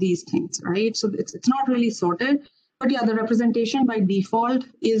position of these things, right? So it's not really sorted. But yeah, the representation by default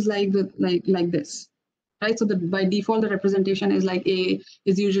is like this. right? So by default, the representation is like A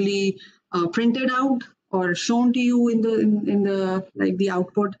is usually printed out or shown to you in the like the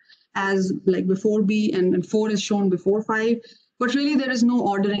output as like before B, and 4 is shown before 5. But really, there is no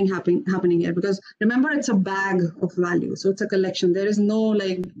ordering happening here, because remember, it's a bag of values, so it's a collection. There is no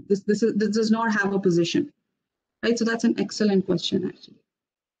like this does not have a position, right? So that's an excellent question, actually.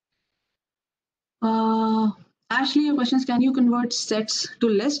 Ashley, your question is, can you convert sets to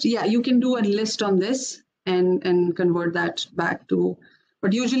list? Yeah, you can do a list on this and convert that back to,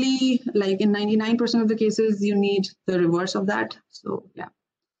 but usually like in 99% of the cases, you need the reverse of that. So yeah.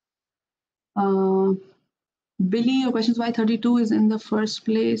 Billy, your question is why 32 is in the first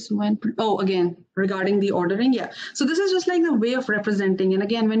place when, oh, again, regarding the ordering. Yeah. So this is just like the way of representing. And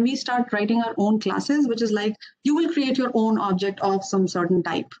again, when we start writing our own classes, which is like, you will create your own object of some certain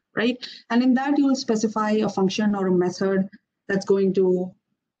type, right? And in that, you will specify a function or a method that's going to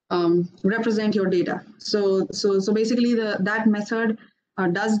represent your data. So basically that method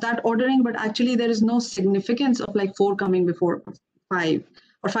does that ordering, but actually there is no significance of like 4 coming before 5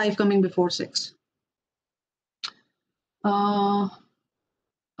 or 5 coming before 6.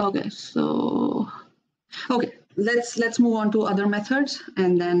 Okay, so let's move on to other methods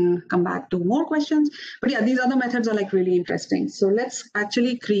and then come back to more questions. But yeah, these other methods are like really interesting. So let's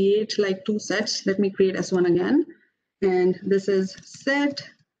actually create like 2 sets. Let me create S1 again, and this is set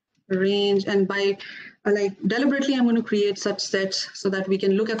range, and by like deliberately I'm going to create such sets so that we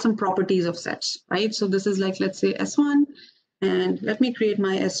can look at some properties of sets, right? So this is like, let's say S1, and let me create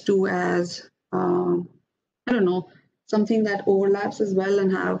my S2 as I don't know, something that overlaps as well,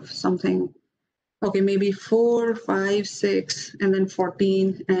 and have something, okay, maybe 4, 5, 6, and then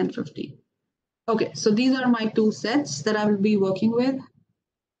 14 and 15. Okay, so these are my 2 sets that I will be working with.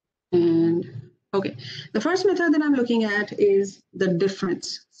 And okay, the first method that I'm looking at is the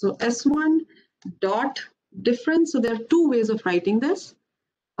difference. So S1 dot difference. So there are 2 ways of writing this.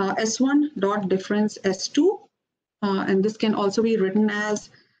 S1 dot difference S2, and this can also be written as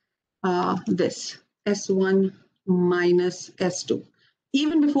this S1 minus S2.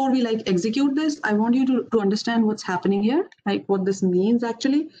 Even before we like execute this, I want you to understand what's happening here, like what this means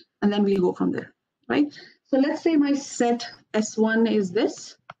actually, and then we'll go from there, right? So let's say my set S1 is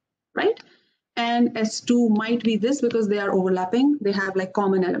this, right? And S2 might be this because they are overlapping. They have like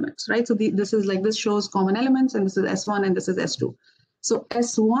common elements, right? So this is like, this shows common elements, and this is S1 and this is S2. So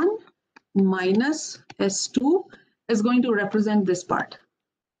S1 minus S2 is going to represent this part,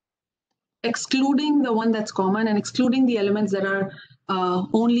 excluding the one that's common and excluding the elements that are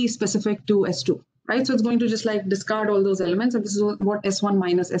only specific to S2, right? So it's going to just like discard all those elements, and this is what S1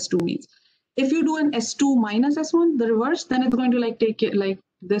 minus S2 means. If you do an S2 minus S1, the reverse, then it's going to like take it like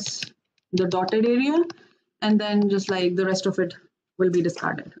this, the dotted area, and then just like the rest of it will be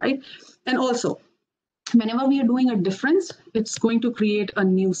discarded, right? And also, whenever we are doing a difference, it's going to create a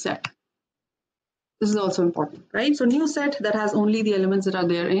new set. This is also important, right? So new set that has only the elements that are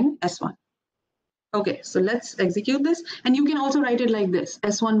there in S1. Okay, so let's execute this. And you can also write it like this,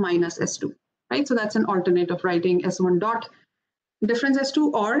 S1 minus S2, right? So that's an alternate of writing S1 dot difference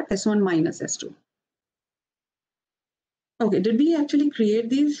S2 or S1 minus S2. Okay, did we actually create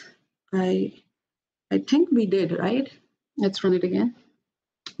these? I think we did, right? Let's run it again.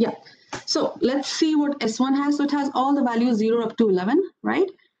 Yeah, so let's see what S1 has. So it has all the values 0 up to 11, right?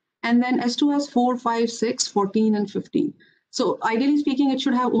 And then S2 has 4, 5, 6, 14, and 15. So ideally speaking, it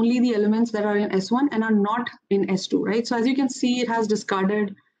should have only the elements that are in S1 and are not in S2, right? So as you can see, it has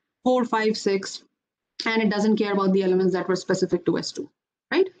discarded 4, 5, 6, and it doesn't care about the elements that were specific to S2,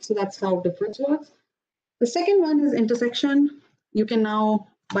 right? So that's how difference works. The second one is intersection. You can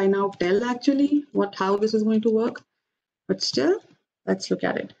by now tell actually how this is going to work, but still, let's look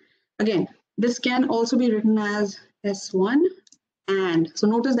at it. Again, this can also be written as S1 and, so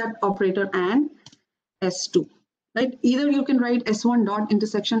notice that operator and S2, right? Either you can write S1 dot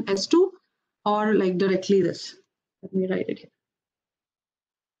intersection S2 or like directly this. Let me write it here.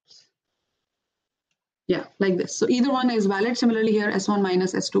 Yeah, like this. So either one is valid. Similarly here, S1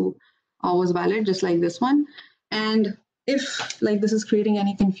 minus S2 was valid, just like this one. And if like this is creating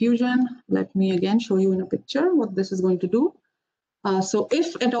any confusion, let me again show you in a picture what this is going to do. So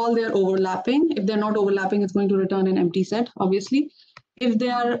if at all they're overlapping, if they're not overlapping, it's going to return an empty set, obviously. If they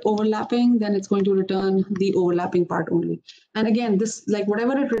are overlapping, then it's going to return the overlapping part only. And again, this, like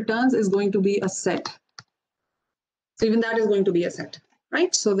whatever it returns is going to be a set. So even that is going to be a set,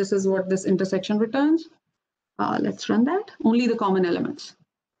 right? So this is what this intersection returns. Let's run that. Only the common elements.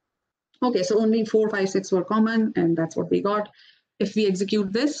 Okay, so only 4, 5, 6 were common, and that's what we got. If we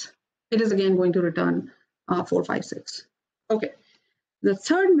execute this, it is again going to return 4, 5, 6. Okay. The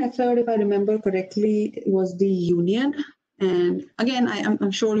third method, if I remember correctly, was the union. And again,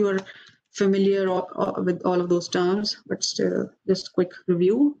 I'm sure you're familiar with all of those terms, but still, just quick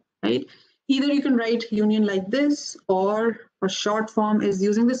review, right? Either you can write union like this, or a short form is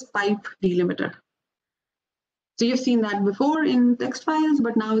using this pipe delimiter. So you've seen that before in text files,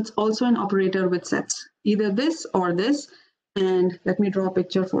 but now it's also an operator with sets, either this or this. And let me draw a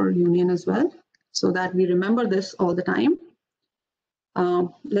picture for union as well, so that we remember this all the time.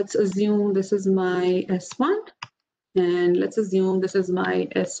 Let's assume this is my S1, and let's assume this is my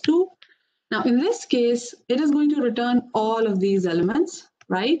S2. Now, in this case, it is going to return all of these elements,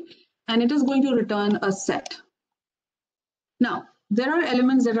 right? And it is going to return a set. Now, there are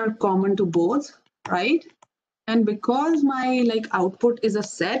elements that are common to both, right? And because my output is a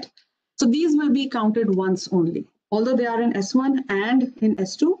set, so these will be counted once only, although they are in S1 and in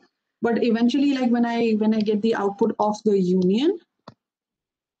S2. But eventually, when I get the output of the union,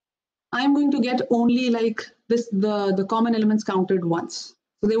 I'm going to get only this, the common elements counted once.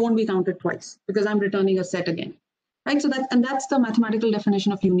 So they won't be counted twice because I'm returning a set again, right? So that's the mathematical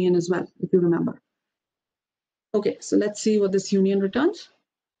definition of union as well, if you remember. Okay, so let's see what this union returns.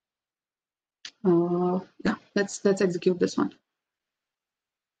 Yeah, let's execute this one.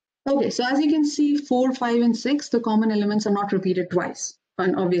 Okay, so as you can see, 4, 5, and 6, the common elements are not repeated twice.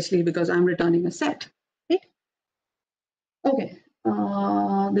 And obviously because I'm returning a set, right? Okay,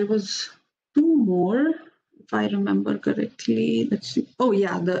 there was 2 more, if I remember correctly. Let's see. Oh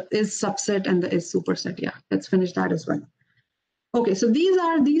yeah, the is subset and the is superset. Yeah, let's finish that as well. Okay, so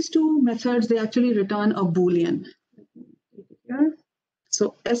these 2 methods, they actually return a Boolean. Here.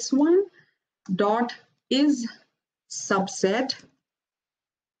 So S1 dot is subset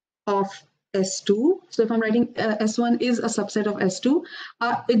of S2. So if I'm writing S1 is a subset of S2,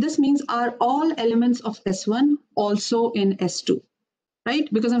 this means are all elements of S1 also in S2,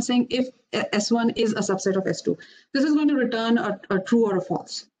 right? Because I'm saying if S1 is a subset of S2, this is going to return a true or a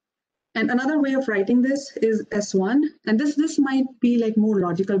false. And another way of writing this is S1, and this might be more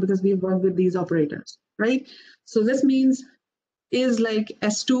logical because we've worked with these operators, right? So this means is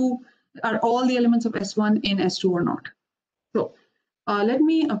S2, are all the elements of S1 in S2 or not? So let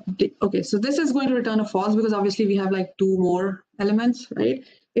me update. Okay, so this is going to return a false because obviously we have 2 more elements, right?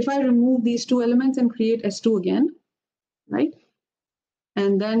 If I remove these 2 elements and create S2 again, right?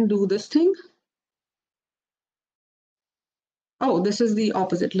 And then do this thing. Oh, this is the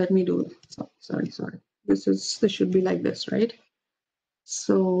opposite. Let me do, sorry. This should be like this, right?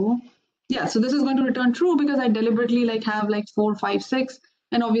 So yeah, so this is going to return true because I deliberately have 4, 5, 6,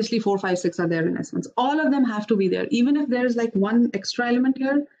 and obviously 4, 5, 6 are there in S1. All of them have to be there. Even if there's one extra element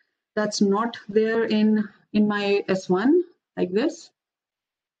here that's not there in my S1, like this,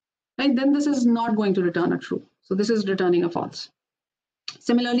 right? Then this is not going to return a true. So this is returning a false.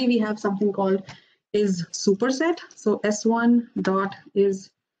 Similarly, we have something called is superset. So S1 dot is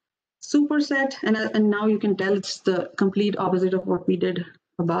superset, and now you can tell it's the complete opposite of what we did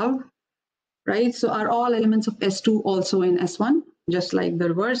above, right? So are all elements of S2 also in S1, just like the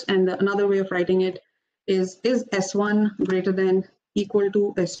reverse? And another way of writing it is S1 greater than equal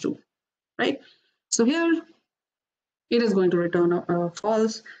to S2, right? So here it is going to return a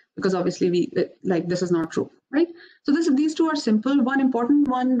false because obviously this is not true, right? So these 2 are simple. One important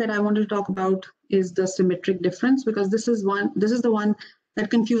one that I wanted to talk about is the symmetric difference, because this is the one that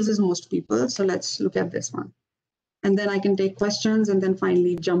confuses most people. So let's look at this one, and then I can take questions and then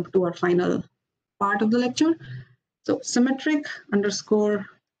finally jump to our final part of the lecture. So symmetric underscore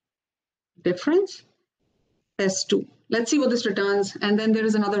difference S2. Let's see what this returns, and then there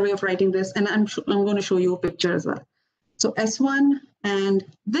is another way of writing this, and I'm going to show you a picture as well. So S1 and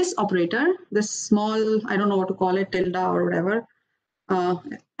this operator, this small, I don't know what to call it, tilde or whatever.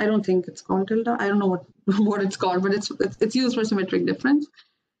 I don't think it's called tilde. I don't know what it's called, but it's used for symmetric difference.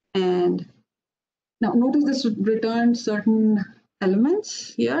 And now notice this returns certain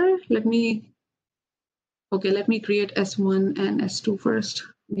elements here. Let me create S1 and S2 first.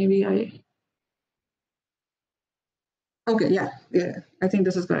 Okay, yeah, I think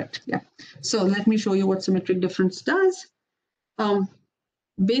this is correct. Yeah. So let me show you what symmetric difference does.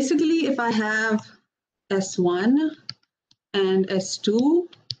 Basically, if I have S1 and S2,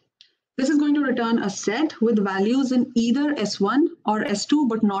 this is going to return a set with values in either S1 or S2,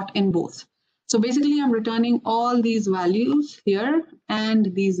 but not in both. So basically, I'm returning all these values here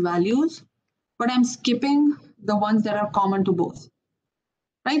and these values, but I'm skipping the ones that are common to both.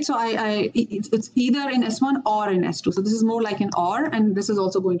 Right, so it's either in S1 or in S2. So this is more like an OR, and this is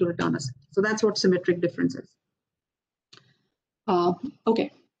also going to return a set. So that's what symmetric difference is.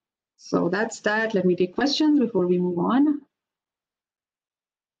 Okay, so that's that. Let me take questions before we move on.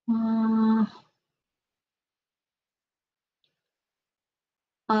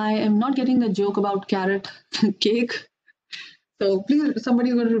 I am not getting the joke about carrot cake. So please,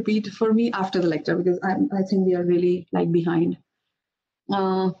 somebody's going to repeat for me after the lecture because I think we are really like behind.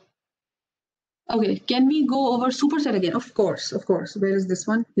 Okay, can we go over superset again? Of course, of course. Where is this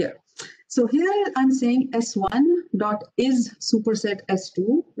one? Here. So here I'm saying S1 dot is superset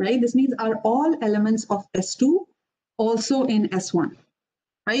S2, right? This means are all elements of S2 also in S1,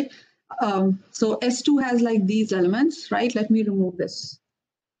 right? So S2 has like these elements, right? Let me remove this.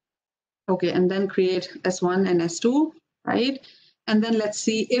 Okay, and then create S1 and S2, right? And then let's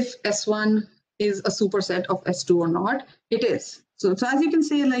see if S1 is a superset of S2 or not. It is. So as you can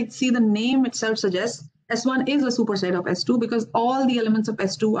say, like, see the name itself suggests S1 is a superset of S2 because all the elements of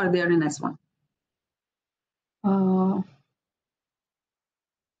S2 are there in S1.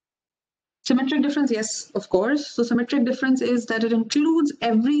 Symmetric difference, yes, of course. So symmetric difference is that it includes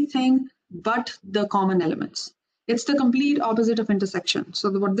everything but the common elements. It's the complete opposite of intersection.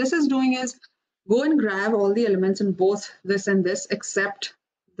 So what this is doing is go and grab all the elements in both this and this except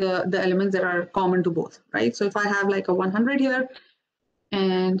the elements that are common to both, right? So if I have like a 100 here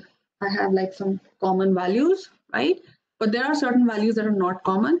and I have like some common values, right? But there are certain values that are not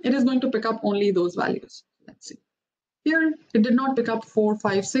common. It is going to pick up only those values. Let's see. Here, it did not pick up 4,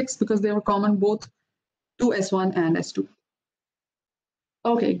 5, 6 because they were common both to S1 and S2.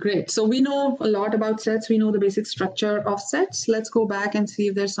 Okay, great. So we know a lot about sets. We know the basic structure of sets. Let's go back and see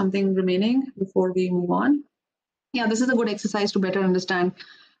if there's something remaining before we move on. Yeah, this is a good exercise to better understand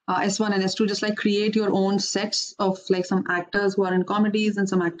S1 and S2. Just like create your own sets of like some actors who are in comedies and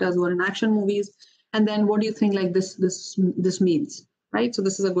some actors who are in action movies. And then what do you think like this means, right? So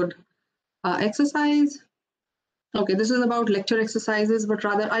this is a good exercise. Okay, this is about lecture exercises, but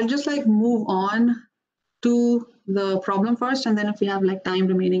rather I'll just like move on to the problem first, and then if we have like time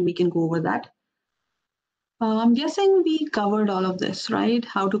remaining, we can go over that. I'm guessing we covered all of this, right?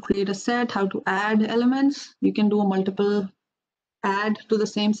 How to create a set, how to add elements. You can do a multiple add to the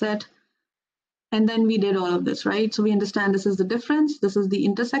same set. And then we did all of this, right? So we understand this is the difference, this is the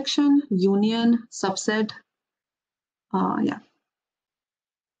intersection, union, subset. Yeah.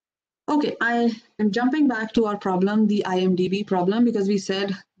 Okay, I am jumping back to our problem, the IMDb problem, because we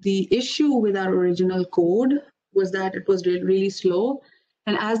said the issue with our original code was that it was really slow.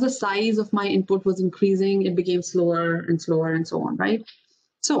 And as the size of my input was increasing, it became slower and slower and so on, right?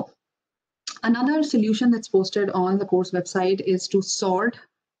 So another solution that's posted on the course website is to sort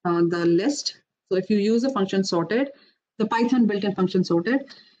the list. So if you use the function sorted, the Python built-in function sorted,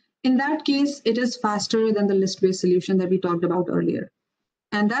 in that case, it is faster than the list-based solution that we talked about earlier.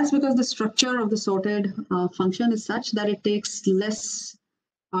 And that's because the structure of the sorted function is such that it takes less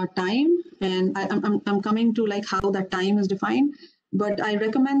time. And I'm coming to like how that time is defined, but I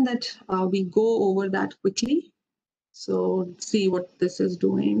recommend that we go over that quickly. So see what this is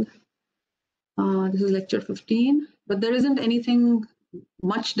doing. This is lecture 15, but there isn't anything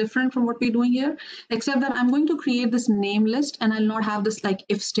much different from what we're doing here, except that I'm going to create this name list and I'll not have this like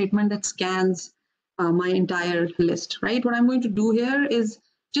if statement that scans my entire list, right? What I'm going to do here is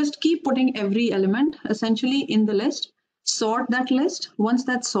just keep putting every element essentially in the list, sort that list. Once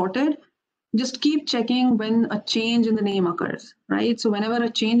that's sorted, just keep checking when a change in the name occurs, right? So whenever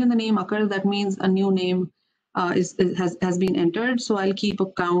a change in the name occurs, that means a new name has been entered. So I'll keep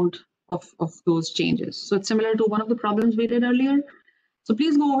a count of those changes. So it's similar to one of the problems we did earlier. So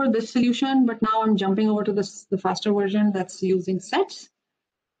please go over this solution, but now I'm jumping over to the faster version that's using sets.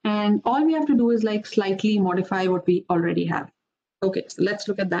 And all we have to do is like slightly modify what we already have. Okay, so let's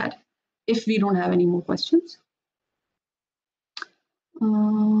look at that if we don't have any more questions.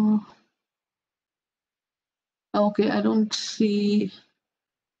 Okay, I don't see.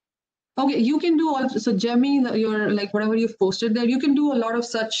 Okay, you can do also, so Jemmy, your like whatever you've posted there, you can do a lot of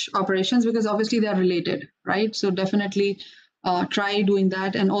such operations because obviously they are related, right? So definitely try doing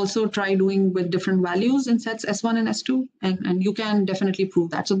that and also try doing with different values in sets S1 and S2, and you can definitely prove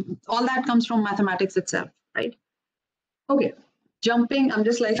that. So all that comes from mathematics itself, right? Okay, jumping, I'm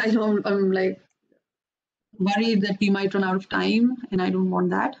just like, I know I'm like worried that we might run out of time and I don't want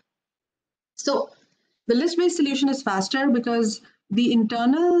that. So the list-based solution is faster because the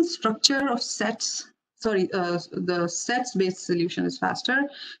internal structure of sets, the sets-based solution is faster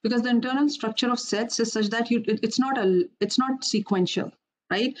because the internal structure of sets is such that it's not sequential,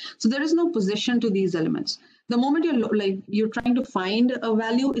 right? So there is no position to these elements. The moment you're trying to find a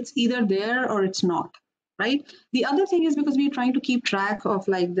value, it's either there or it's not, right? The other thing is because we're trying to keep track of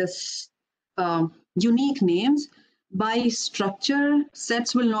like this unique names, by structure,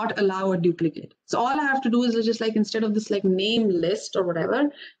 sets will not allow a duplicate. So all I have to do is just like, instead of this like name list or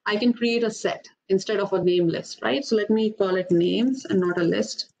whatever, I can create a set instead of a name list, right? So let me call it names and not a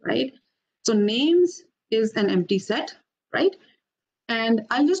list, right? So names is an empty set, right? And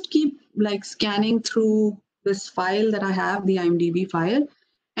I'll just keep like scanning through this file that I have, the IMDb file,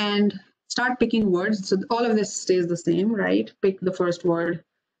 and start picking words. So all of this stays the same, right? Pick the first word,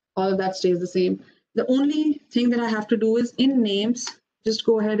 all of that stays the same. The only thing that I have to do is in names, just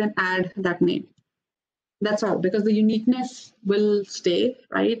go ahead and add that name. That's all, because the uniqueness will stay,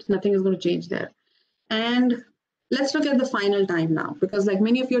 right? Nothing is going to change there. And let's look at the final time now, because like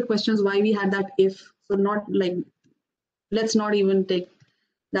many of your questions, why we had that if, so not like, let's not even take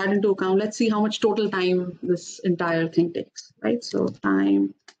that into account. Let's see how much total time this entire thing takes, right? So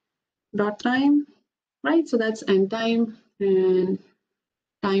time dot time, right? So that's end time, and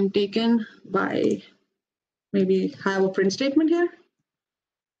time taken by, maybe have a print statement here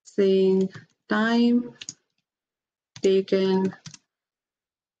saying time taken,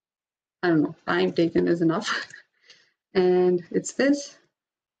 I don't know, time taken is enough. And it's this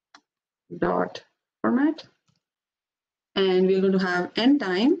dot format. And we're going to have end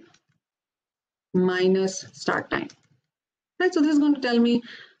time minus start time. Right, so this is going to tell me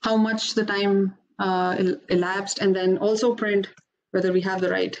how much the time elapsed, and then also print whether we have the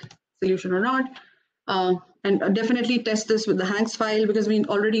right solution or not. And definitely test this with the Hanks file, because we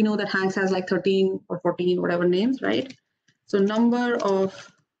already know that Hanks has like 13 or 14, whatever names, right? So number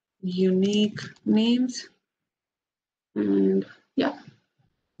of unique names, and yeah,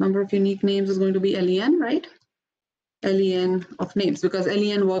 number of unique names is going to be len, right? Len of names, because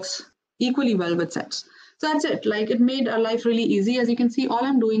len works equally well with sets. So that's it. Like, it made our life really easy. As you can see, all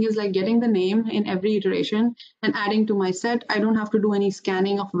I'm doing is like getting the name in every iteration and adding to my set. I don't have to do any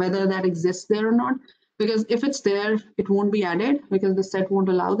scanning of whether that exists there or not, because if it's there, it won't be added because the set won't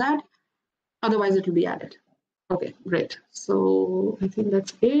allow that. Otherwise, it will be added. Okay, great. So I think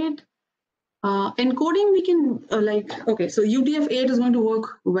that's it. Encoding, we can okay, so UTF-8 is going to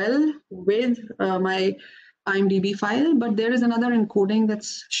work well with my IMDb file, but there is another encoding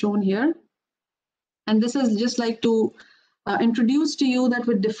that's shown here. And this is just like to introduce to you that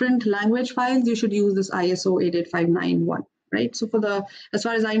with different language files, you should use this ISO 88591, right? So as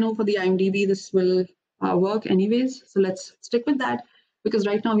far as I know, for the IMDb, this will work anyways. So let's stick with that, because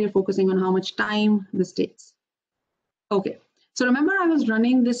right now we are focusing on how much time this takes. Okay, so remember I was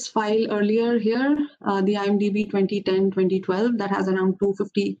running this file earlier here, the IMDb 2010-2012, that has around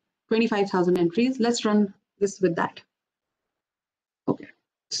 25,000 entries. Let's run this with that. Okay,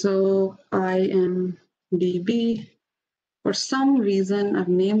 so IMDb, for some reason, I've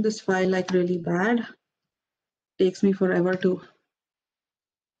named this file like really bad. Takes me forever to.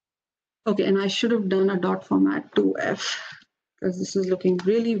 Okay, and I should have done a dot format 2F, because this is looking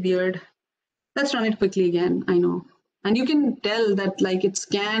really weird. Let's run it quickly again, I know. And you can tell that like it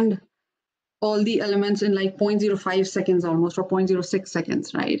scanned all the elements in like 0.05 seconds almost, or 0.06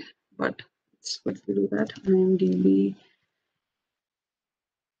 seconds, right? But let's quickly do that. IMDb.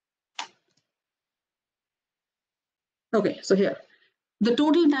 Okay, so here, the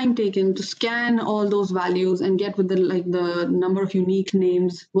total time taken to scan all those values and get with the number of unique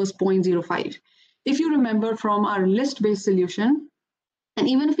names was 0.05. If you remember from our list-based solution, and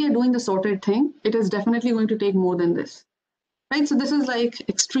even if we are doing the sorted thing, it is definitely going to take more than this, right? So this is like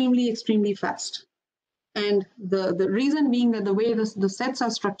extremely, extremely fast. And the reason being that the way the sets are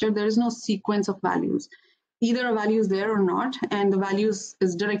structured, there is no sequence of values. Either a value is there or not, and the values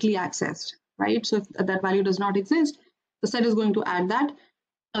is directly accessed, right? So if that value does not exist, the set is going to add that,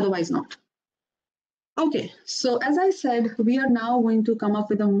 otherwise not. Okay, so as I said, we are now going to come up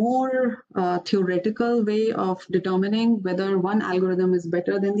with a more theoretical way of determining whether one algorithm is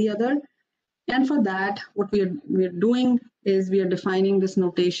better than the other. And for that, what we're doing is we are defining this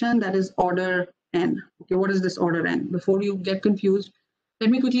notation that is order n. Okay, what is this order n? Before you get confused,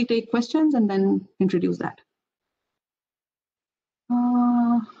 let me quickly take questions and then introduce that.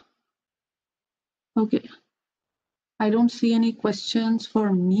 Okay, I don't see any questions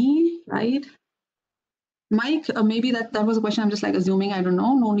for me, right? Mike, maybe that was a question. I'm just like assuming, I don't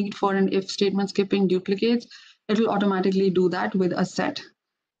know. No need for an if statement skipping duplicates. It will automatically do that with a set.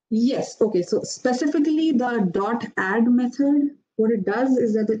 Yes. Okay. So specifically the dot add method, what it does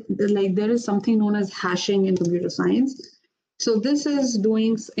is that there is something known as hashing in computer science. So this is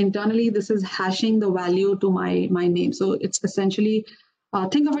doing internally, this is hashing the value to my name. So it's essentially,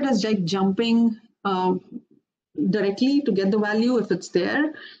 think of it as like jumping directly to get the value if it's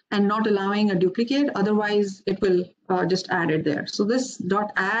there, and not allowing a duplicate. Otherwise, it will just add it there. So this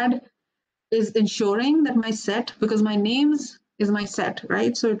dot add is ensuring that my set, because my names is my set,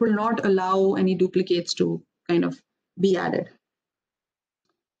 right? So it will not allow any duplicates to kind of be added.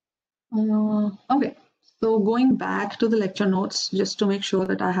 Okay, so going back to the lecture notes, just to make sure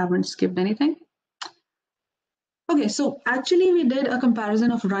that I haven't skipped anything. Okay, so actually we did a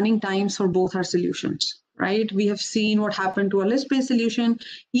comparison of running times for both our solutions, right? We have seen what happened to a list-based solution.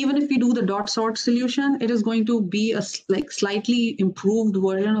 Even if we do the dot sort solution, it is going to be a slightly improved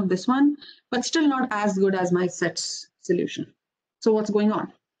version of this one, but still not as good as my sets solution. So what's going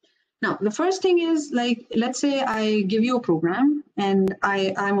on? Now, the first thing is, like, let's say I give you a program and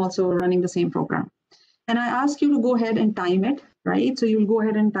I'm also running the same program. And I ask you to go ahead and time it, right? So you'll go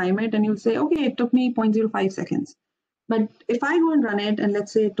ahead and time it and you'll say, okay, it took me 0.05 seconds. But if I go and run it and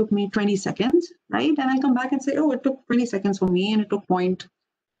let's say it took me 20 seconds, right? And I come back and say, oh, it took 20 seconds for me and it took 0.5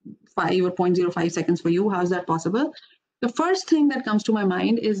 or 0.05 seconds for you. How's that possible? The first thing that comes to my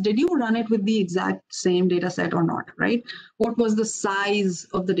mind is, did you run it with the exact same data set or not, right? What was the size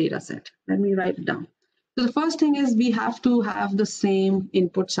of the data set? Let me write it down. So the first thing is we have to have the same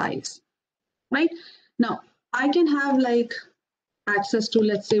input size, right? Now, I can have like access to,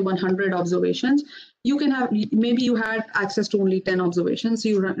 let's say, 100 observations. You can have, maybe you had access to only 10 observations. So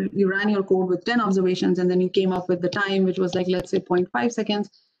you ran your code with 10 observations and then you came up with the time, which was like, let's say 0.5 seconds.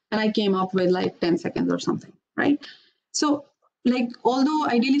 And I came up with like 10 seconds or something, right? So like, although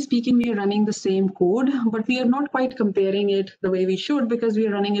ideally speaking, we are running the same code, but we are not quite comparing it the way we should because we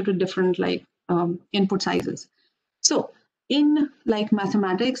are running it with different like input sizes. So in like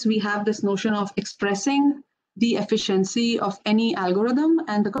mathematics, we have this notion of expressing the efficiency of any algorithm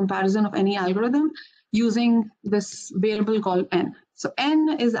and the comparison of any algorithm using this variable called n. So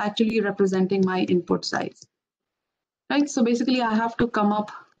n is actually representing my input size, right? So basically I have to come up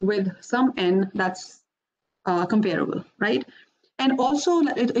with some n that's comparable, right? And also,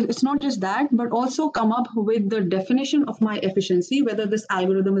 it's not just that, but also come up with the definition of my efficiency, whether this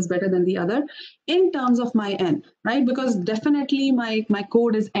algorithm is better than the other in terms of my n, right? Because definitely my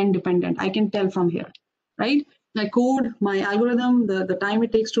code is n dependent. I can tell from here, right? My code, my algorithm, the time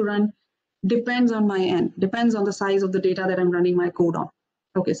it takes to run depends on my n, depends on the size of the data that I'm running my code on.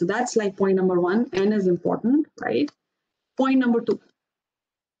 Okay, so that's like point number one, n is important, right? Point number two,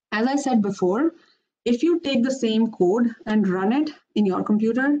 as I said before, if you take the same code and run it in your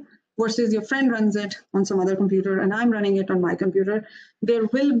computer versus your friend runs it on some other computer and I'm running it on my computer, there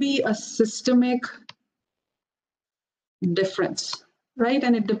will be a systemic difference, right?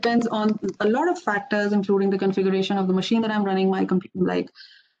 And it depends on a lot of factors, including the configuration of the machine that I'm running my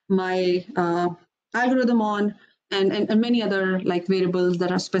algorithm on, and many other like variables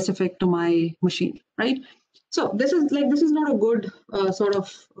that are specific to my machine, right? So this is not a good sort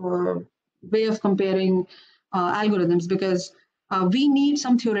of way of comparing algorithms because we need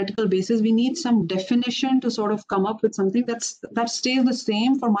some theoretical basis. We need some definition to sort of come up with something that stays the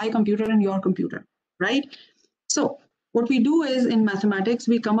same for my computer and your computer, right? So what we do is in mathematics,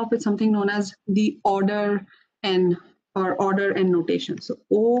 we come up with something known as the order n or order n notation. So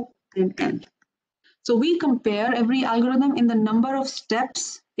O and n. So we compare every algorithm in the number of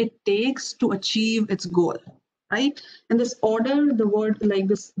steps it takes to achieve its goal, right? And this order, the word like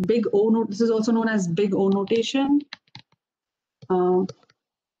this big O, this is also known as big O notation.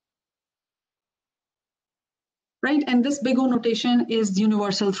 Right? And this big O notation is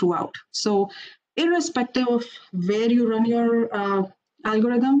universal throughout. So irrespective of where you run your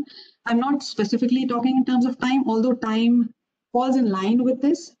algorithm, I'm not specifically talking in terms of time, although time falls in line with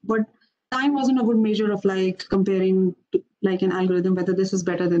this, but time wasn't a good measure of like comparing to, like an algorithm, whether this is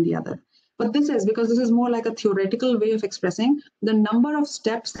better than the other. But this is because this is more like a theoretical way of expressing the number of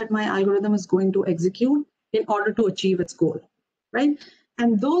steps that my algorithm is going to execute in order to achieve its goal, right?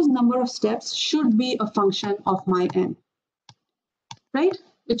 And those number of steps should be a function of my n, right?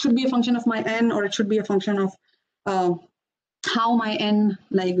 It should be a function of my n, or it should be a function of how my n,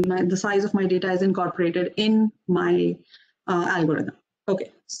 like the size of my data is incorporated in my algorithm.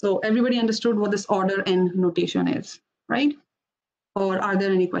 Okay, so everybody understood what this order n notation is, right? Or are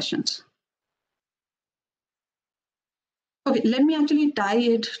there any questions? Okay, let me actually tie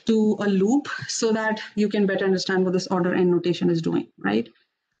it to a loop so that you can better understand what this order n notation is doing, right?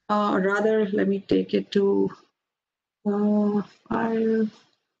 Or rather, let me take it to file.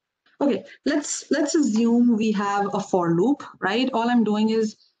 Okay, let's assume we have a for loop, right? All I'm doing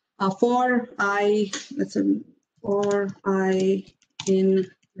is for I, let's say for I in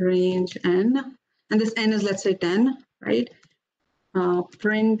range n, and this n is, let's say, 10, right?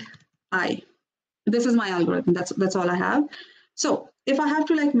 Print I. This is my algorithm. That's all I have. So if I have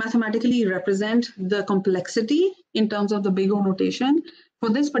to like mathematically represent the complexity in terms of the big O notation, for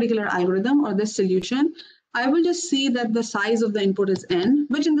this particular algorithm or this solution, I will just see that the size of the input is n,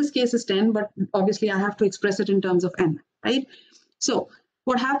 which in this case is 10, but obviously I have to express it in terms of n, right? So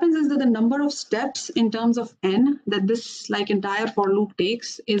what happens is that the number of steps in terms of n that this like entire for loop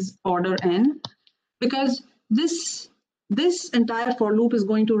takes is order n, because this entire for loop is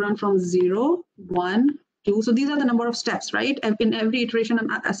going to run from 0, 1, 2. So these are the number of steps, right? And in every iteration, I'm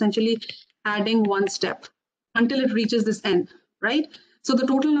essentially adding one step until it reaches this n, right? So the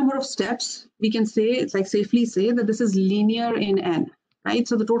total number of steps, we can say, it's like safely say that this is linear in n, right?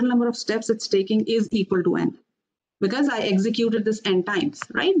 So the total number of steps it's taking is equal to n, because I executed this n times,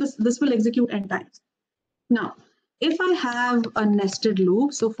 right? This will execute n times. Now, if I have a nested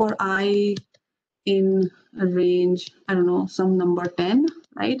loop, so for I in a range, I don't know, some number 10,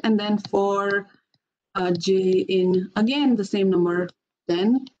 right? And then for j in, again, the same number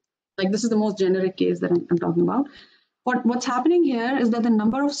 10, like this is the most generic case that I'm talking about. What's happening here is that the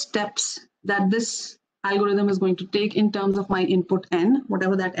number of steps that this algorithm is going to take in terms of my input n,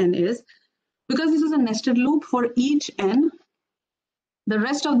 whatever that n is, because this is a nested loop, for each n, the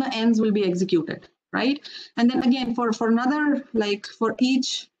rest of the n's will be executed, right? And then again, for another, like for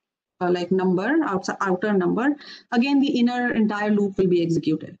each like number, outer number, again, the inner entire loop will be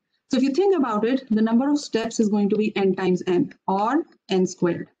executed. So if you think about it, the number of steps is going to be n times n, or n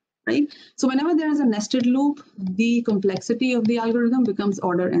squared, right? So whenever there is a nested loop, the complexity of the algorithm becomes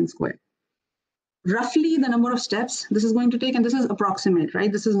order n squared. Roughly the number of steps this is going to take, and this is approximate,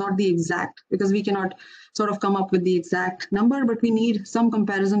 right? This is not the exact, because we cannot sort of come up with the exact number, but we need some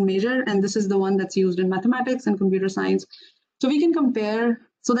comparison measure, and this is the one that's used in mathematics and computer science. So we can compare,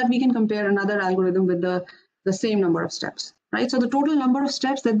 so that we can compare another algorithm with the same number of steps, right? So the total number of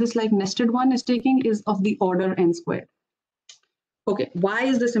steps that this like nested one is taking is of the order n squared. Okay, why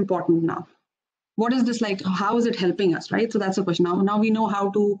is this important now? What is this like? How is it helping us, right? So that's the question. Now we know how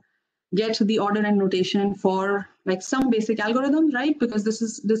to get the order n notation for like some basic algorithms, right? Because this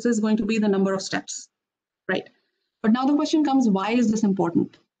is going to be the number of steps, right? But now the question comes, why is this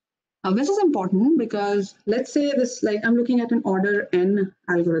important? Now this is important because let's say this, like I'm looking at an order n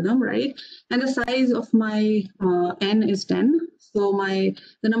algorithm, right? And the size of my n is 10. So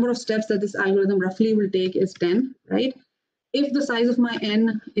the number of steps that this algorithm roughly will take is 10, right? If the size of my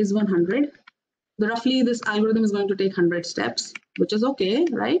n is 100, roughly this algorithm is going to take 100 steps, which is okay,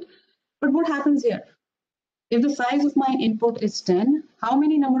 right? But what happens here? If the size of my input is 10, how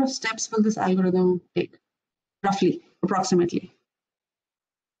many number of steps will this algorithm take? Roughly, approximately.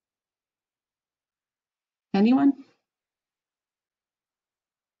 Anyone?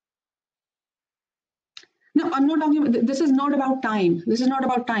 No, I'm not talking about, this is not about time. This is not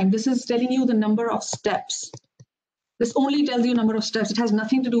about time. This is telling you the number of steps. This only tells you number of steps. It has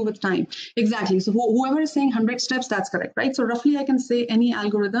nothing to do with time. Exactly. So whoever is saying 100 steps, that's correct, right? So roughly I can say any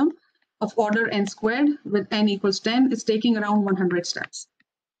algorithm of order n squared with n equals 10 is taking around 100 steps,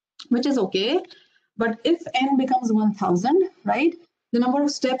 which is okay. But if n becomes 1000, right, the number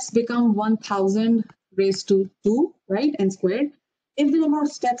of steps become 1000 raised to 2, right, n squared. If the number of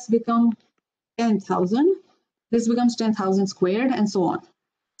steps become 10,000, this becomes 10,000 squared, and so on.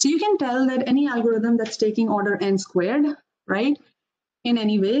 So you can tell that any algorithm that's taking order n squared, right, in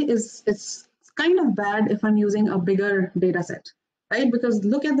any way it's kind of bad if I'm using a bigger data set, right? Because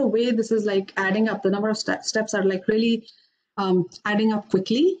look at the way this is like adding up. The number of steps are like really adding up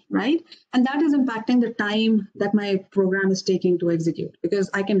quickly, right? And that is impacting the time that my program is taking to execute, because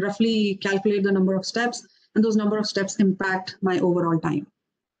I can roughly calculate the number of steps, and those number of steps impact my overall time.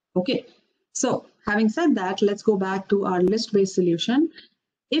 Okay, so having said that, let's go back to our list-based solution.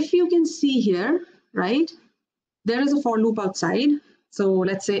 If you can see here, right, there is a for loop outside. So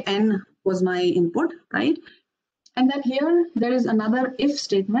let's say n was my input, right? And then here there is another if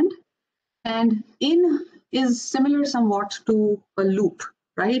statement, and in is similar somewhat to a loop,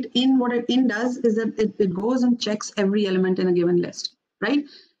 right? In what it in does is that it goes and checks every element in a given list, right?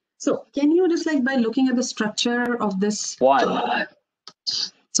 So can you just like by looking at the structure of this one,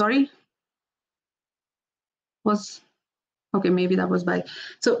 sorry, was okay, maybe that was by.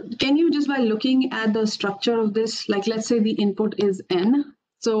 So can you just by looking at the structure of this, like let's say the input is n.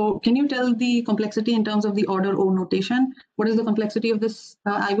 So can you tell the complexity in terms of the order O notation? What is the complexity of this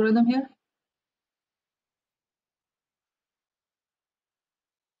algorithm here?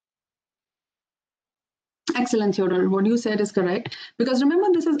 Excellent, Theodore. What you said is correct. Because remember,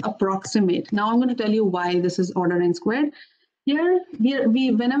 this is approximate. Now I'm going to tell you why this is order n squared. Here,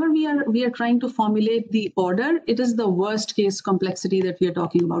 whenever we are trying to formulate the order, it is the worst case complexity that we are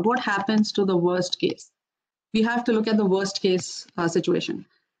talking about. What happens to the worst case? We have to look at the worst case situation.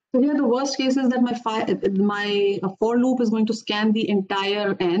 So here the worst case is that my for loop is going to scan the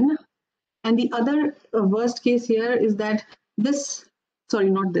entire n. And the other worst case here is that this, sorry,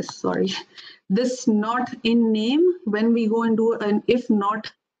 not this, sorry, this not in name, when we go and do an if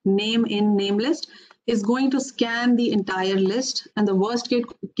not name in name list, is going to scan the entire list. And the worst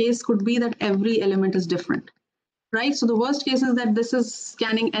case could be that every element is different, right? So the worst case is that this is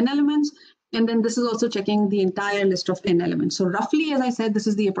scanning n elements, and then this is also checking the entire list of n elements. So roughly, as I said, this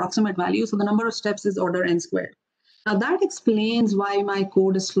is the approximate value. So the number of steps is order n squared. Now that explains why my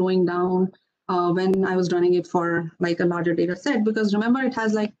code is slowing down when I was running it for like a larger data set, because remember it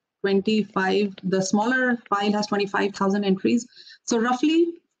has like 25, the smaller file has 25,000 entries. So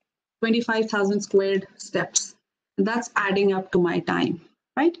roughly 25,000 squared steps. And that's adding up to my time,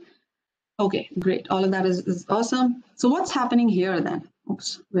 right? Okay, great. All of that is awesome. So what's happening here then?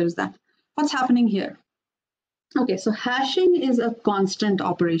 Oops, where is that? What's happening here? Okay, so hashing is a constant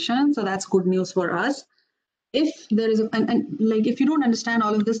operation. So that's good news for us. If there is, and like if you don't understand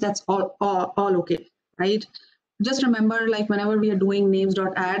all of this, that's all okay, right? Just remember, like whenever we are doing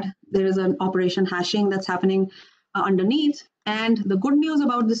names.add, there is an operation hashing that's happening underneath. And the good news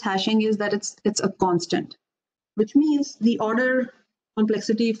about this hashing is that it's a constant, which means the order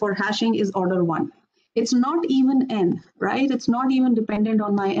complexity for hashing is order 1. It's not even n, right? It's not even dependent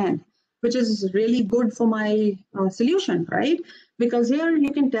on my n, which is really good for my solution, right? Because here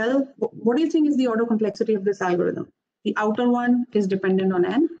you can tell, what do you think is the order complexity of this algorithm? The outer one is dependent on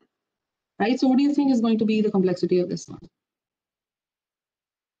n, right? So what do you think is going to be the complexity of this one?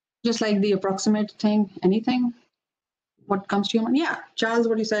 Just like the approximate thing, anything? What comes to your mind? Yeah, Charles,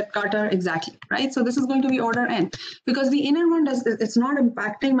 what you said, Carter, exactly, right? So this is going to be order n, because the inner one it's not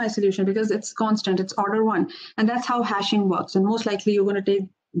impacting my solution because it's constant, it's order 1. And that's how hashing works. And most likely you're going to take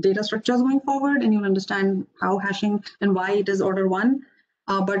data structures going forward and you'll understand how hashing and why it is order 1.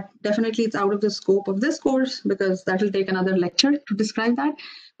 But definitely it's out of the scope of this course because that will take another lecture to describe that.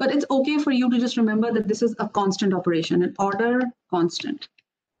 But it's okay for you to just remember that this is a constant operation, an order constant.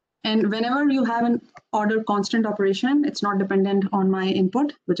 And whenever you have an order constant operation, it's not dependent on my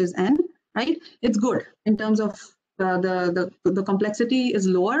input, which is n, right? It's good in terms of the complexity is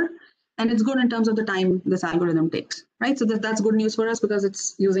lower, and it's good in terms of the time this algorithm takes, right? So that's good news for us because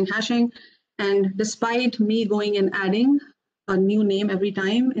it's using hashing. And despite me going and adding a new name every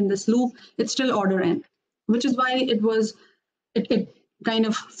time in this loop, it's still order n, which is why it kind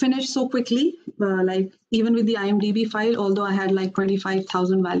of finished so quickly, like even with the IMDb file, although I had like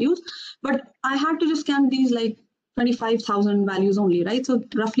 25,000 values, but I had to just scan these like 25,000 values only, right? So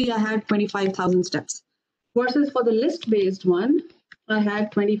roughly I had 25,000 steps versus for the list-based one, I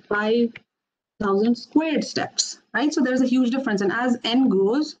had 25,000 squared steps, right? So there's a huge difference. And as n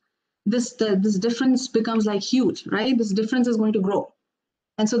grows, this difference becomes like huge, right? This difference is going to grow.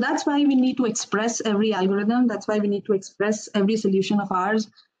 And so that's why we need to express every algorithm. That's why we need to express every solution of ours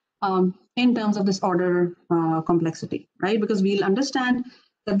in terms of this order complexity, right? Because we'll understand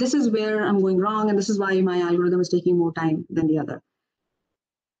that this is where I'm going wrong, and this is why my algorithm is taking more time than the other.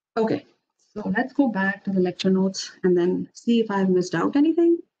 Okay, so let's go back to the lecture notes and then see if I've missed out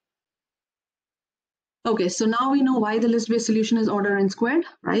anything. Okay, so now we know why the list-based solution is order n squared,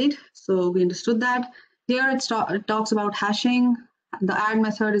 right? So we understood that. Here it talks about hashing. The add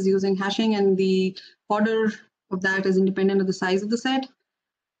method is using hashing, and the order of that is independent of the size of the set.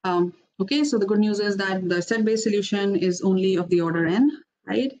 Okay, so the good news is that the set-based solution is only of the order n,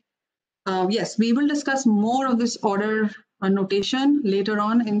 right? Yes, we will discuss more of this order notation later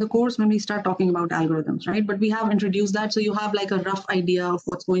on in the course when we start talking about algorithms, right? But we have introduced that, so you have like a rough idea of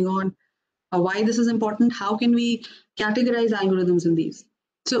what's going on, why this is important, how can we categorize algorithms in these.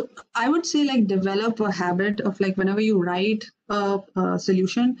 So I would say like develop a habit of like whenever you write a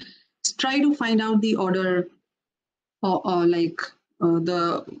solution, try to find out the order or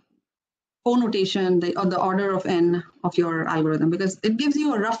the O notation, or the order of n of your algorithm, because it gives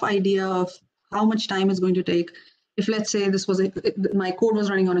you a rough idea of how much time it's going to take. If let's say this was my code was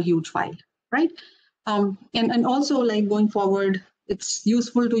running on a huge file, right? And also like going forward, it's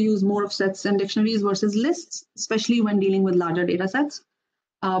useful to use more of sets and dictionaries versus lists, especially when dealing with larger data sets.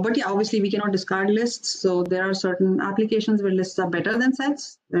 But yeah, obviously we cannot discard lists. So there are certain applications where lists are better than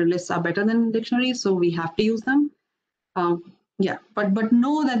sets, where lists are better than dictionaries. So we have to use them. Yeah, but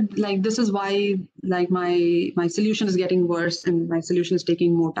know that like this is why like my solution is getting worse and my solution is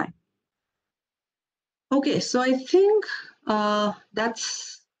taking more time. Okay, so I think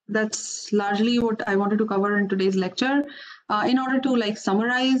that's largely what I wanted to cover in today's lecture. In order to like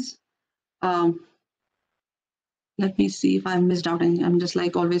summarize, let me see if I've missed out anything. I'm just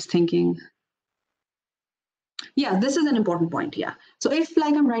like always thinking. Yeah, this is an important point. Yeah. So if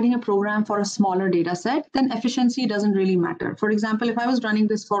like I'm writing a program for a smaller data set, then efficiency doesn't really matter. For example, if I was running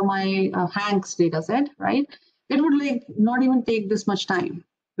this for my Hanks data set, right, it would like not even take this much time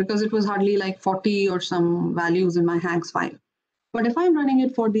because it was hardly like 40 or some values in my Hanks file. But if I'm running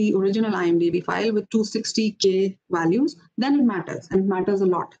it for the original IMDb file with 260K values, then it matters, and it matters a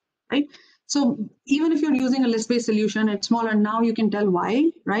lot, right? So even if you're using a list-based solution, it's smaller. Now you can tell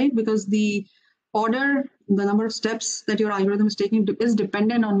why, right? Because the order, the number of steps that your algorithm is taking is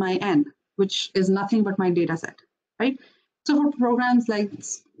dependent on my n, which is nothing but my data set, right? So for programs like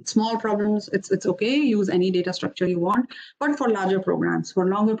small problems, it's okay, use any data structure you want. But for larger programs, for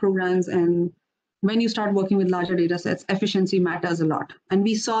longer programs, and when you start working with larger data sets, efficiency matters a lot. And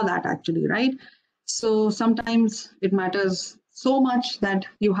we saw that actually, right? So sometimes it matters so much that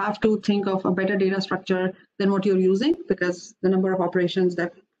you have to think of a better data structure than what you're using, because the number of operations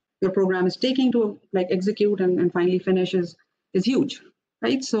that your program is taking to like execute and finally finish is huge,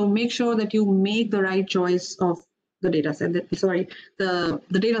 right? So make sure that you make the right choice of the data set, the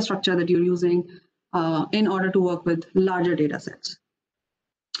data structure that you're using in order to work with larger data sets.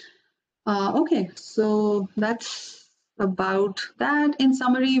 Okay, so that's about that. In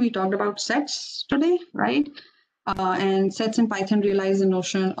summary, we talked about sets today, right? And sets in Python realize the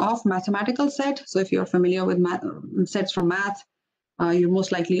notion of mathematical set. So if you're familiar with sets from math, you're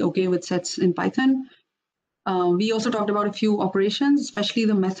most likely okay with sets in Python. We also talked about a few operations, especially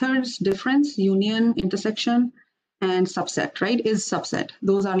the methods, difference, union, intersection, and subset, right? Is subset.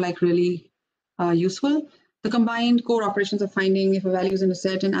 Those are like really useful. The combined core operations of finding if a value is in a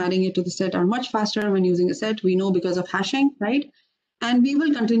set and adding it to the set are much faster when using a set. We know because of hashing, right? And we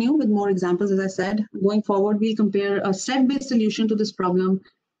will continue with more examples, as I said. Going forward, we'll compare a set-based solution to this problem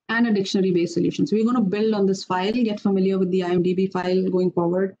and a dictionary-based solution. So we're going to build on this file, get familiar with the IMDb file going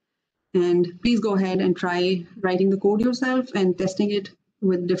forward. And please go ahead and try writing the code yourself and testing it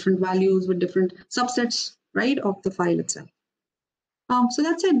with different values, with different subsets, right, of the file itself. So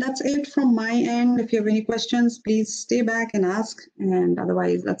that's it. That's it from my end. If you have any questions, please stay back and ask. And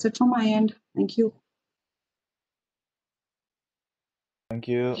otherwise, that's it from my end. Thank you. Thank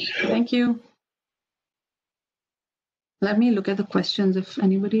you. Thank you. Let me look at the questions if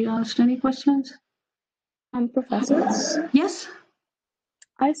anybody asked any questions. Professor? Yes?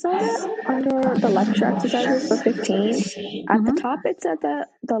 I saw that under the lecture exercises for 15, at the top it said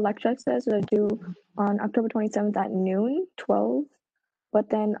that the lecture exercises are due on October 27th at noon, 12. But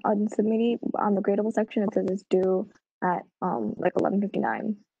then on submitting on the gradable section, it says it's due at like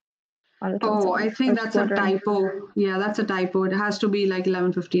 11:59. Oh, I think that's a typo. Yeah, that's a typo. It has to be like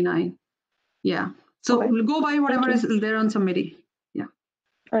 11:59. Yeah. So Okay. go by whatever is there on submittee. Yeah.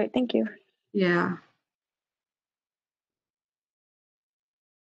 All right. Thank you. Yeah.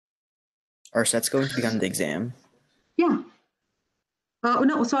 Are sets going to be on the exam? Yeah.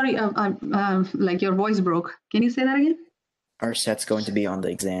 No, sorry. Like your voice broke. Can you say that again? Are sets going to be on the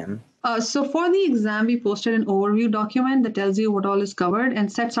exam? So for the exam, we posted an overview document that tells you what all is covered,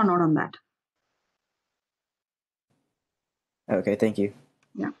 and sets are not on that. Okay, thank you.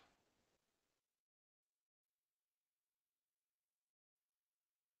 Yeah.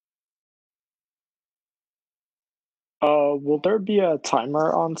 Will there be a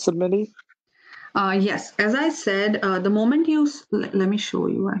timer on submitting? Yes, as I said, the moment you let me show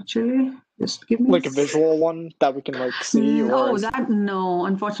you actually. Just give me like a visual one that we can like see. Or no,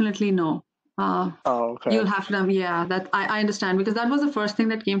 unfortunately no. Oh, okay. You'll have to. Yeah, that I understand, because that was the first thing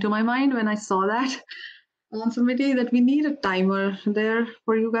that came to my mind when I saw that on submitting, that we need a timer there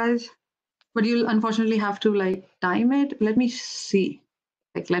for you guys, but you'll unfortunately have to like time it. Let me see.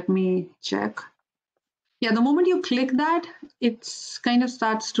 Let me check. Yeah, the moment you click that, it's kind of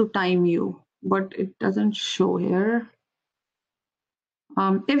starts to time you, but it doesn't show here.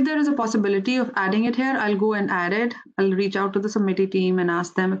 If there is a possibility of adding it here, I'll go and add it. I'll reach out to the submittee team and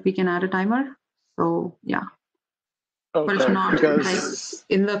ask them if we can add a timer. So yeah. Okay, but it's not because like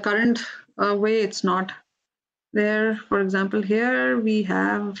in the current way, it's not there. For example, here we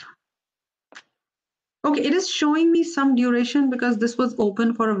have, okay, it is showing me some duration because this was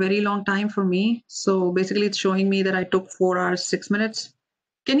open for a very long time for me. So basically it's showing me that I took 4 hours, 6 minutes.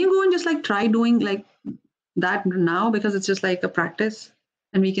 Can you go and just like try doing like that now, because it's just like a practice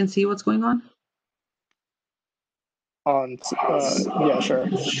and we can see what's going on? yeah, sure.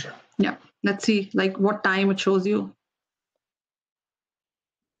 Yeah, let's see like what time it shows you.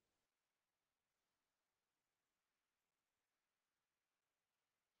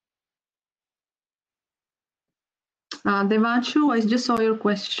 Devanshu, I just saw your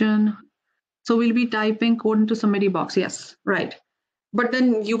question. So we'll be typing code into submittee box. Yes, right. But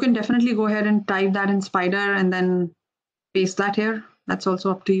then you can definitely go ahead and type that in Spider and then paste that here. That's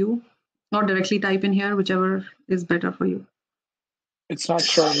also up to you. Or directly type in here, whichever is better for you. It's not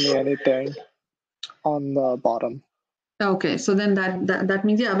showing me anything on the bottom. Okay, so then that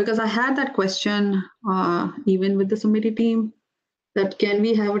means, yeah, because I had that question even with the submittee team, that can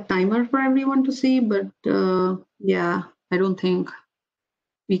we have a timer for everyone to see? But yeah, I don't think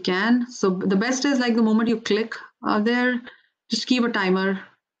we can. So the best is like the moment you click there, just keep a timer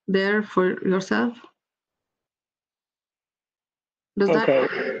there for yourself. Does Okay.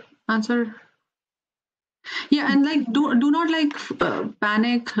 that answer? Yeah, and like do not like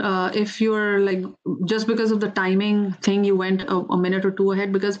panic if you're like, just because of the timing thing you went a minute or two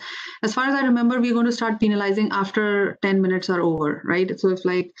ahead, because as far as I remember, we're going to start penalizing after 10 minutes are over, right? So if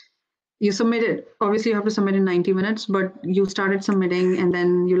like you submitted, obviously you have to submit in 90 minutes, but you started submitting and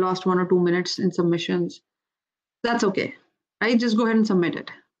then you lost 1 or 2 minutes in submissions, that's okay, right? Just go ahead and submit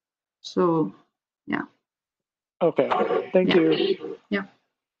it. So yeah. Okay. Thank Yeah. you. Yeah.